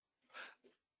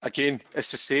 Again,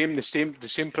 it's the same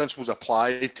principles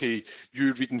apply to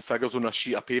you reading figures on a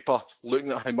sheet of paper,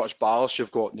 looking at how much ballast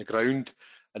you've got in the ground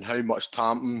and how much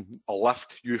tamping or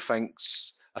lift you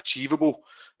think's achievable.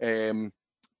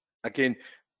 Again,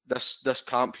 this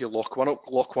tamp here, Loch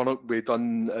Winnock we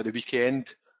done at the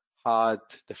weekend, had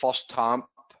the first tamp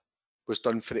was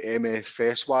done for the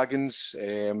MFS wagons.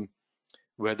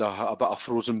 We had a bit of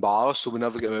frozen ballast, so we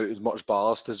never got out as much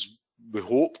ballast as we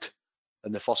hoped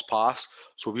in the first pass,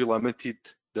 so we limited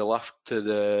the lift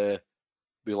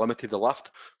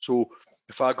So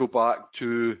if I go back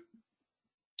to,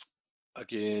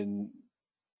 again,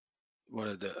 one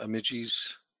of the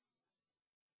images,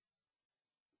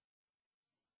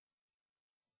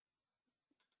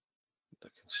 I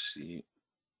can see.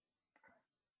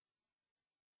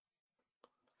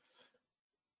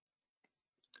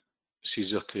 It's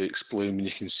easier to explain when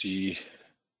you can see.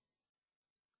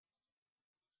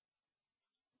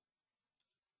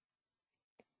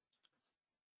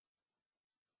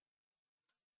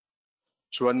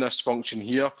 So in this function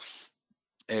here,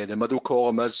 the middle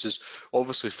column is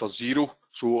obviously for 0.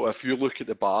 So if you look at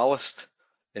the ballast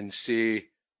and say,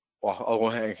 oh,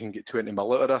 I can get 20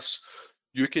 mil out of this,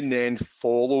 you can then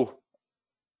follow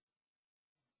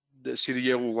see the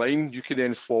yellow line, you can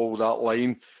then follow that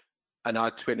line and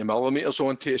add 20 millimeters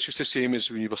onto it. It's just the same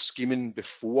as when you were scheming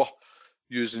before,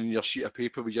 using your sheet of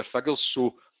paper with your figures.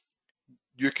 So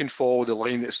you can follow the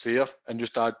line that's there and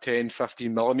just add 10,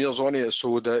 15 millimeters on it,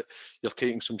 so that you're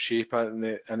taking some shape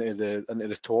into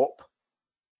the top.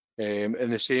 And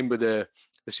the same with the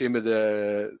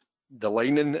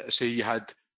lining. Say you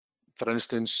had, for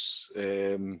instance,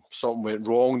 something went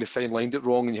wrong, they fine lined it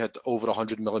wrong, and you had over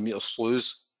 100 millimeter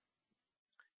slews.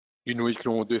 You know you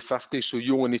can only do 50, so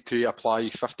you only need to apply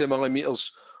 50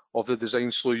 millimeters of the design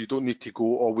slew. You don't need to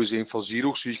go always aim for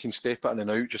 0, so you can step it in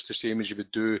and out just the same as you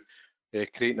would do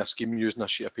creating a scheme using a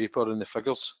sheet of paper and the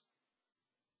figures.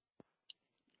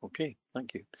 Okay,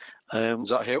 thank you. Does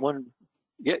that help? One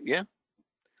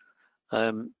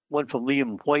from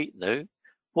Liam White now.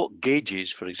 What gauges,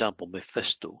 for example,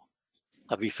 Mephisto,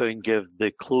 have you found give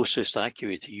the closest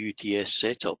accuracy to UTS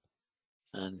setup?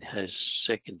 And his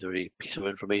secondary piece of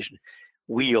information: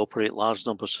 we operate large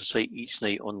numbers of sites each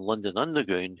night on London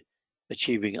Underground,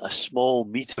 achieving a small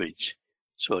meterage,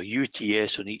 so a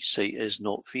UTS on each site is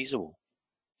not feasible.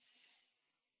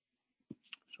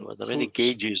 So are there any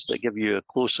gauges that give you a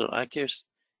closer accuracy,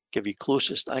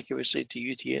 closest accuracy to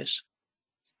UTS?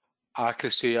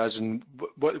 Accuracy as in,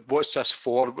 what's this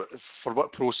for? For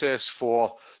what process?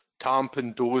 For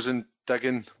tamping, dosing,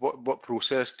 digging? What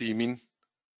process do you mean?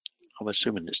 I'm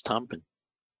assuming it's tamping.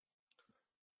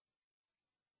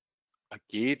 A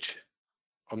gauge?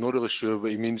 I'm not really sure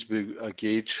what he means by a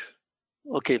gauge.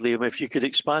 Okay, Liam, if you could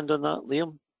expand on that,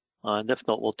 Liam. And if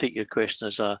not, we'll take your question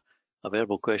as a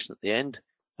verbal question at the end.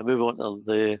 And move on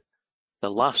to the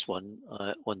last one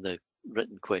on the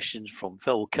written questions from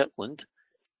Phil Kirkland.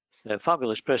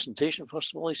 Fabulous presentation,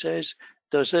 first of all, he says.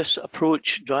 Does this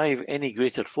approach drive any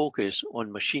greater focus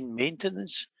on machine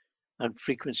maintenance and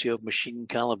frequency of machine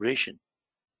calibration?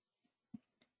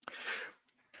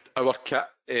 Our kit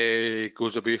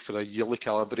goes away for a yearly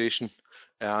calibration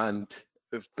and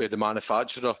by the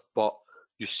manufacturer, but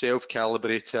you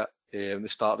self-calibrate it at the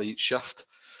start of each shift.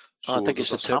 So I think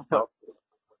it's a tamper.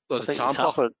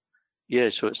 Tamper. Yeah,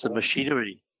 so it's the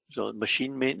machinery, so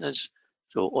machine maintenance,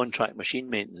 so on-track machine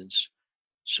maintenance.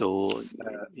 So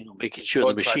making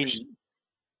sure the machine.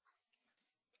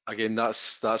 Again,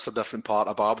 that's a different part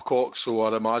of Babcock. So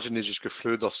I imagine they just go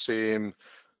through the same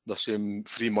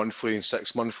 3 monthly and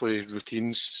 6 monthly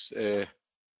routines. I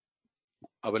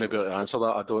wouldn't be able to answer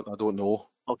that. I don't know.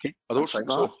 Okay. I don't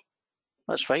think so.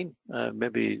 That's fine.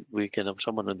 Maybe we can have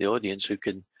someone in the audience who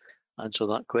can answer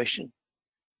that question.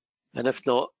 And if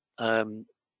not,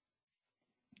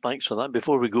 thanks for that.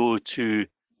 Before we go to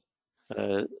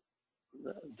the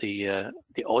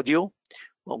audio,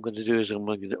 what I'm going to do is I'm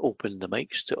going to open the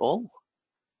mics to all.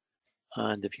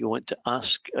 And if you want to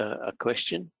ask a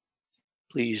question,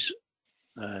 please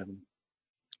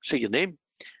say your name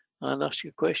and ask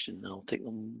your question. I'll take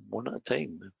them one at a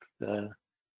time. Let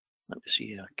me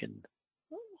see, I can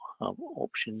have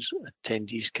options.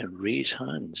 Attendees can raise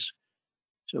hands.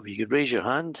 So if you could raise your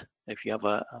hand if you have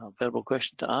a verbal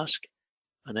question to ask,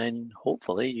 and then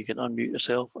hopefully you can unmute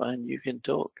yourself and you can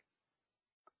talk.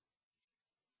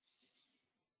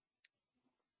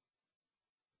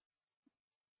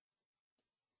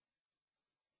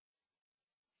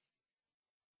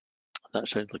 That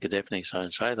sounds like a deafening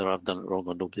silence. Either I've done it wrong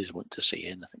or nobody's wanting to say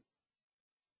anything.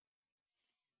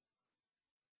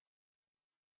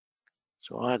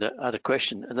 So I had a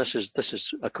question, and this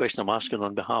is a question I'm asking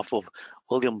on behalf of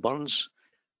William Burns.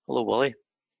 Hello, Willie.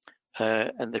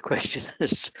 And the question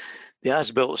is, the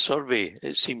as-built survey,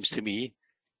 it seems to me,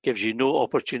 gives you no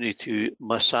opportunity to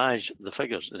massage the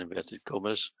figures, in inverted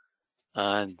commas,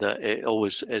 and it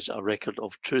always is a record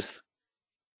of truth.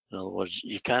 In other words,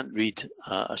 you can't read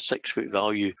a 6-foot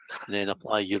value and then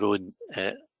apply your own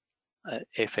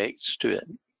effects to it.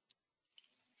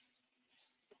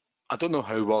 I don't know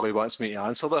how Wally wants me to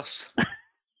answer this.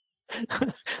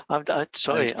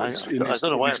 Sorry, I don't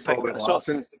know why I picked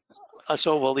it. I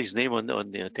saw Willie's name on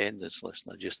the attendance list,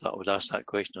 and I just thought I would ask that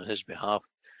question on his behalf.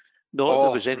 Not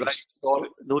there was any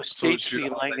no stage 3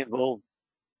 lying involved.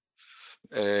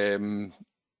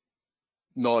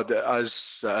 No, it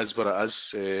is what it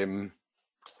is.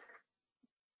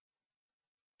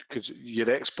 Because your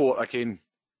export, again,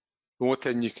 the only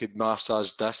thing you could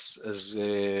massage this is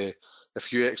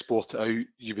if you export it out,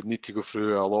 you would need to go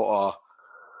through a lot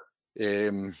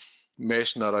of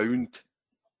messing around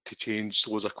to change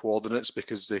loads of coordinates,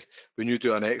 because when you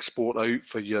do an export out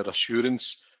for your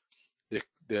assurance,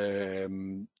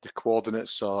 the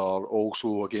coordinates are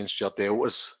also against your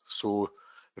deltas. So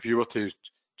if you were to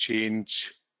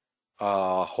change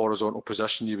a horizontal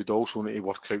position, you would also need to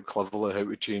work out cleverly how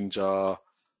to change a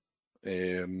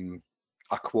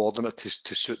coordinate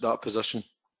to suit that position.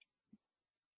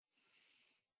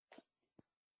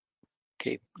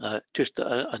 Okay, just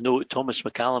a note, Thomas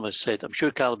McCallum has said, I'm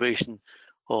sure calibration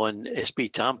on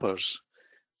SP tampers,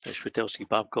 Świetelski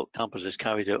Babcock tampers, is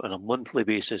carried out on a monthly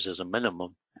basis as a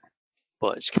minimum,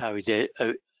 but it's carried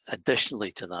out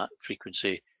additionally to that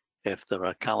frequency if there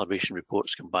are calibration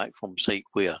reports come back from site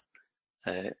where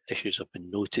issues have been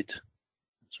noted.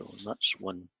 So that's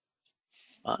one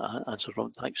answer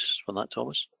from. Thanks for that,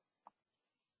 Thomas.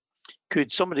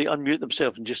 Could somebody unmute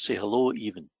themselves and just say hello,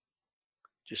 even?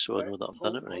 Just so I know that I've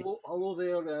done it right. Hello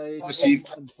there,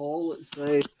 and Paul.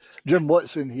 It's Jim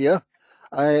Watson here.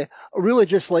 I really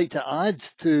just like to add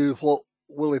to what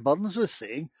Willie Burns was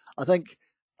saying. I think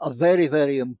a very,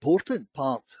 very important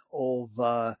part of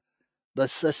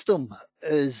this system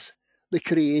is the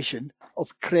creation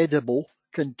of credible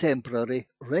contemporary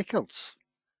records.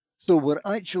 So we're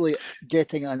actually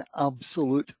getting an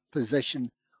absolute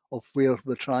position of where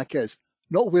the track is.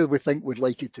 Not where we think we'd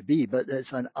like it to be, but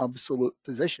it's an absolute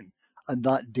position. And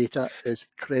that data is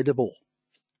credible.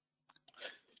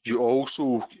 You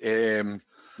also,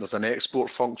 there's an export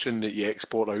function that you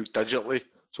export out digitally.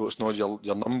 So it's not your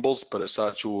numbers, but it's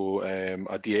actual a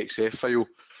DXF file,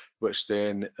 which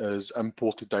then is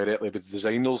imported directly with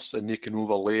designers, and they can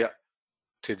overlay it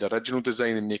to the original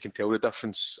design, and they can tell the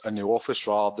difference in the office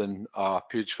rather than a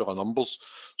page full of numbers.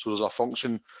 So there's a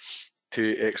function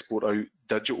to export out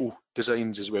digital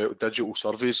designs as well, digital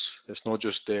surveys. It's not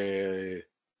just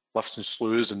lifts and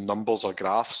slews and numbers or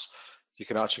graphs. You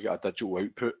can actually get a digital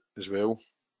output as well.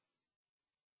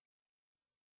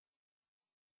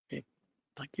 Okay,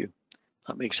 thank you.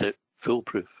 That makes it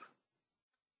foolproof.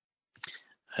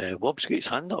 Bob's got his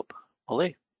hand up.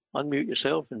 Ollie, unmute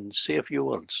yourself and say a few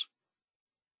words.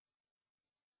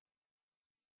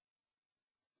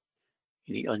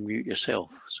 You need to unmute yourself.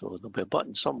 So there'll be a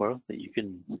button somewhere that you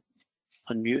can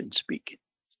unmute and speak.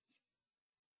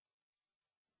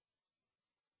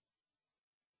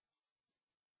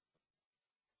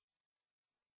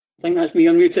 I think that's me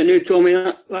unmuted now, Tommy.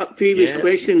 That previous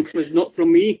question was not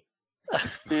from me.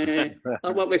 I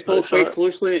work with Paul quite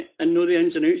closely and know the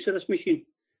ins and outs of this machine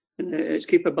and its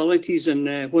capabilities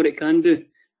and what it can do and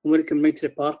what it can bring to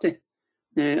the party.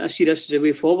 I see this as a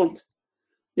way forward.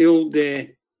 The old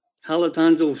Hallett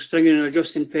handle stringing and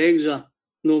adjusting pegs are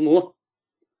no more.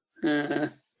 I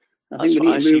think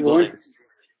we need to move on.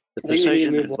 The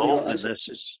precision involved in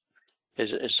this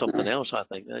is something else. I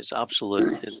think it's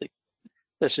absolutely.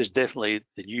 This is definitely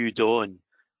the new dawn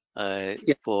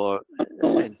for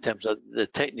in terms of the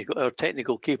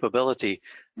technical capability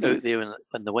out there in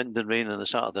the wind and rain on the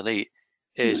Saturday night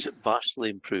is vastly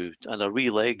improved, and our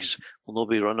legs will not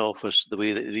be run off us the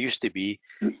way that they used to be,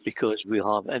 because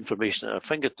we'll have information at our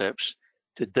fingertips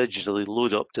to digitally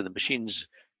load up to the machines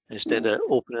instead of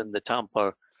opening the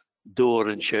tamper door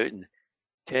and shouting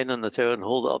 10 on the tower and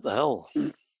hold it up the hill.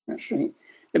 That's right.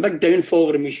 The big downfall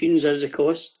of the machines is the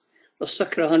cost. They're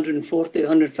circa 140,000 to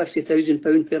 150,000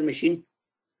 pounds per machine,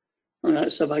 and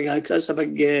that's a big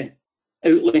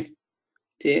outlay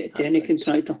to any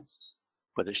contractor.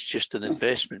 But it's just an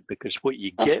investment, because what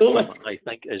you get from it, I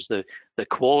think, is the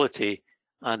quality,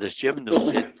 and as Jim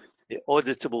noted, the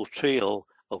auditable trail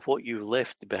of what you've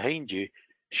left behind you,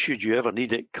 should you ever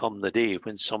need it come the day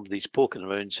when somebody's poking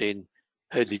around saying,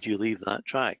 how did you leave that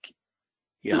track?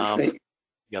 You have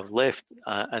you have left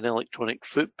an electronic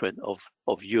footprint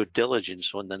of your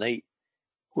diligence on the night,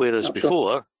 whereas That's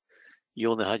before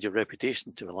you only had your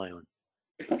reputation to rely on.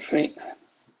 That's right.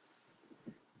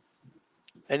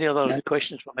 Any other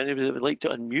questions from anybody that would like to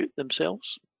unmute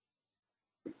themselves?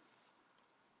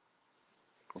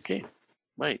 Okay,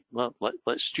 right. Well,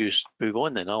 let's just move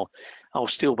on then. I'll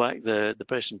steal back the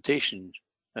presentation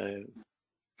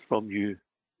from you,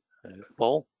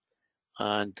 Paul,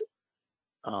 and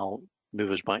I'll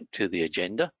move us back to the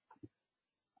agenda,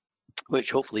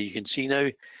 which hopefully you can see now.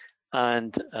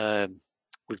 And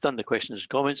we've done the questions and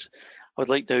comments. I would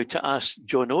like now to ask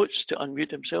John Oates to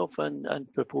unmute himself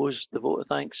and propose the vote of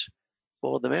thanks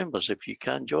for the members, if you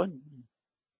can, John.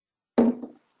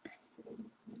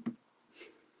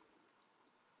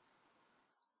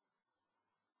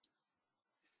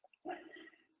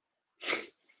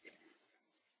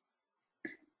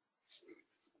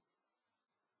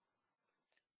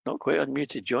 Not quite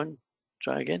unmuted, John.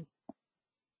 Try again.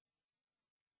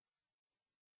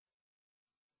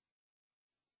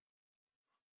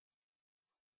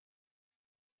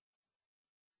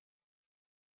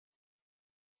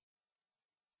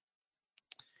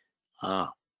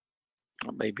 Ah,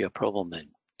 that may be a problem then.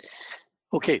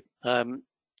 Okay,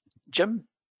 Jim,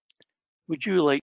 would you like